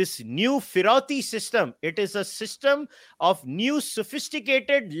this new Firauti system, it is a system of new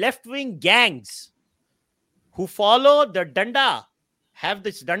sophisticated left-wing gangs who follow the danda, have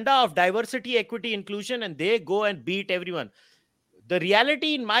this danda of diversity, equity, inclusion, and they go and beat everyone. The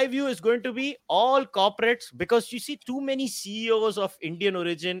reality, in my view, is going to be all corporates, because you see too many CEOs of Indian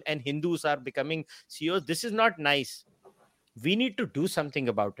origin and Hindus are becoming CEOs. This is not nice. We need to do something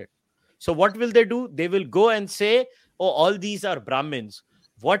about it. So what will they do? They will go and say, oh, all these are Brahmins.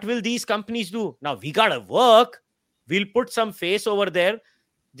 What will these companies do? Now we gotta work. We'll put some face over there,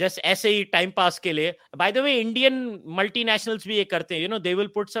 just ऐसे ही time pass के लिए. By the way, Indian multinationals भी ये करते हैं. They will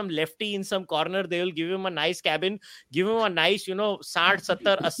put some lefty in some corner. They will give him a nice cabin, give him a nice 60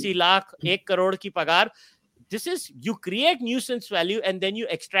 70 80 lakh 1 crore की पगार. This is, you create nuisance value and then you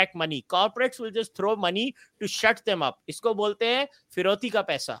extract money. Corporates will just throw money to shut them up. इसको बोलते हैं फिरौती का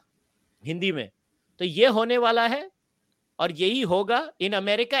पैसा हिंदी में. तो ये होने वाला है और यही होगा. In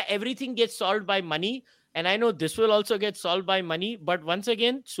America, everything gets solved by money. And I know this will also get solved by money. But once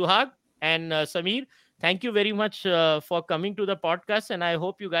again, Suhag and Sameer, thank you very much for coming to the podcast. And I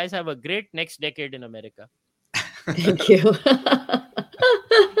hope you guys have a great next decade in America. Thank you.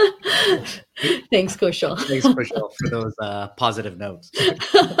 Thanks, Kushal. Thanks, Kushal, for those positive notes.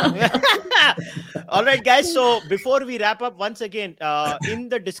 All right, guys. So before we wrap up, once again, in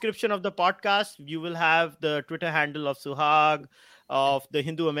the description of the podcast, you will have the Twitter handle of Suhag, of the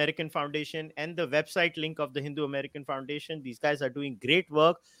Hindu American Foundation, and the website link of the Hindu American Foundation. These guys are doing great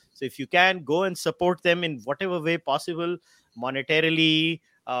work. So if you can, go and support them in whatever way possible, monetarily,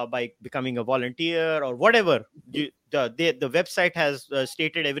 by becoming a volunteer or whatever. The website has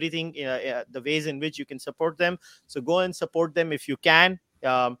stated everything, the ways in which you can support them. So go and support them if you can.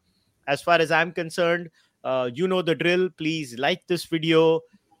 As far as I'm concerned, you know the drill. Please like this video,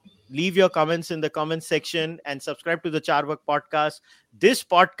 leave your comments in the comment section, and subscribe to the Charvak podcast. This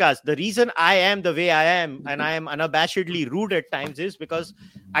podcast, the reason I am the way I am, and I am unabashedly rude at times, is because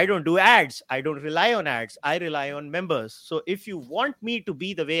I don't do ads. I don't rely on ads. I rely on members. So if you want me to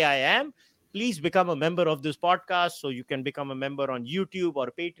be the way I am, please become a member of this podcast. So you can become a member on YouTube or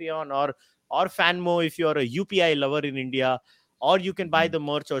Patreon or Fanmo if you're a UPI lover in India, or you can buy the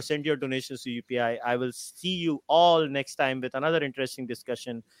merch or send your donations to UPI. I will see you all next time with another interesting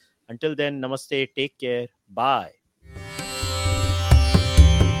discussion. Until then, namaste, take care, bye.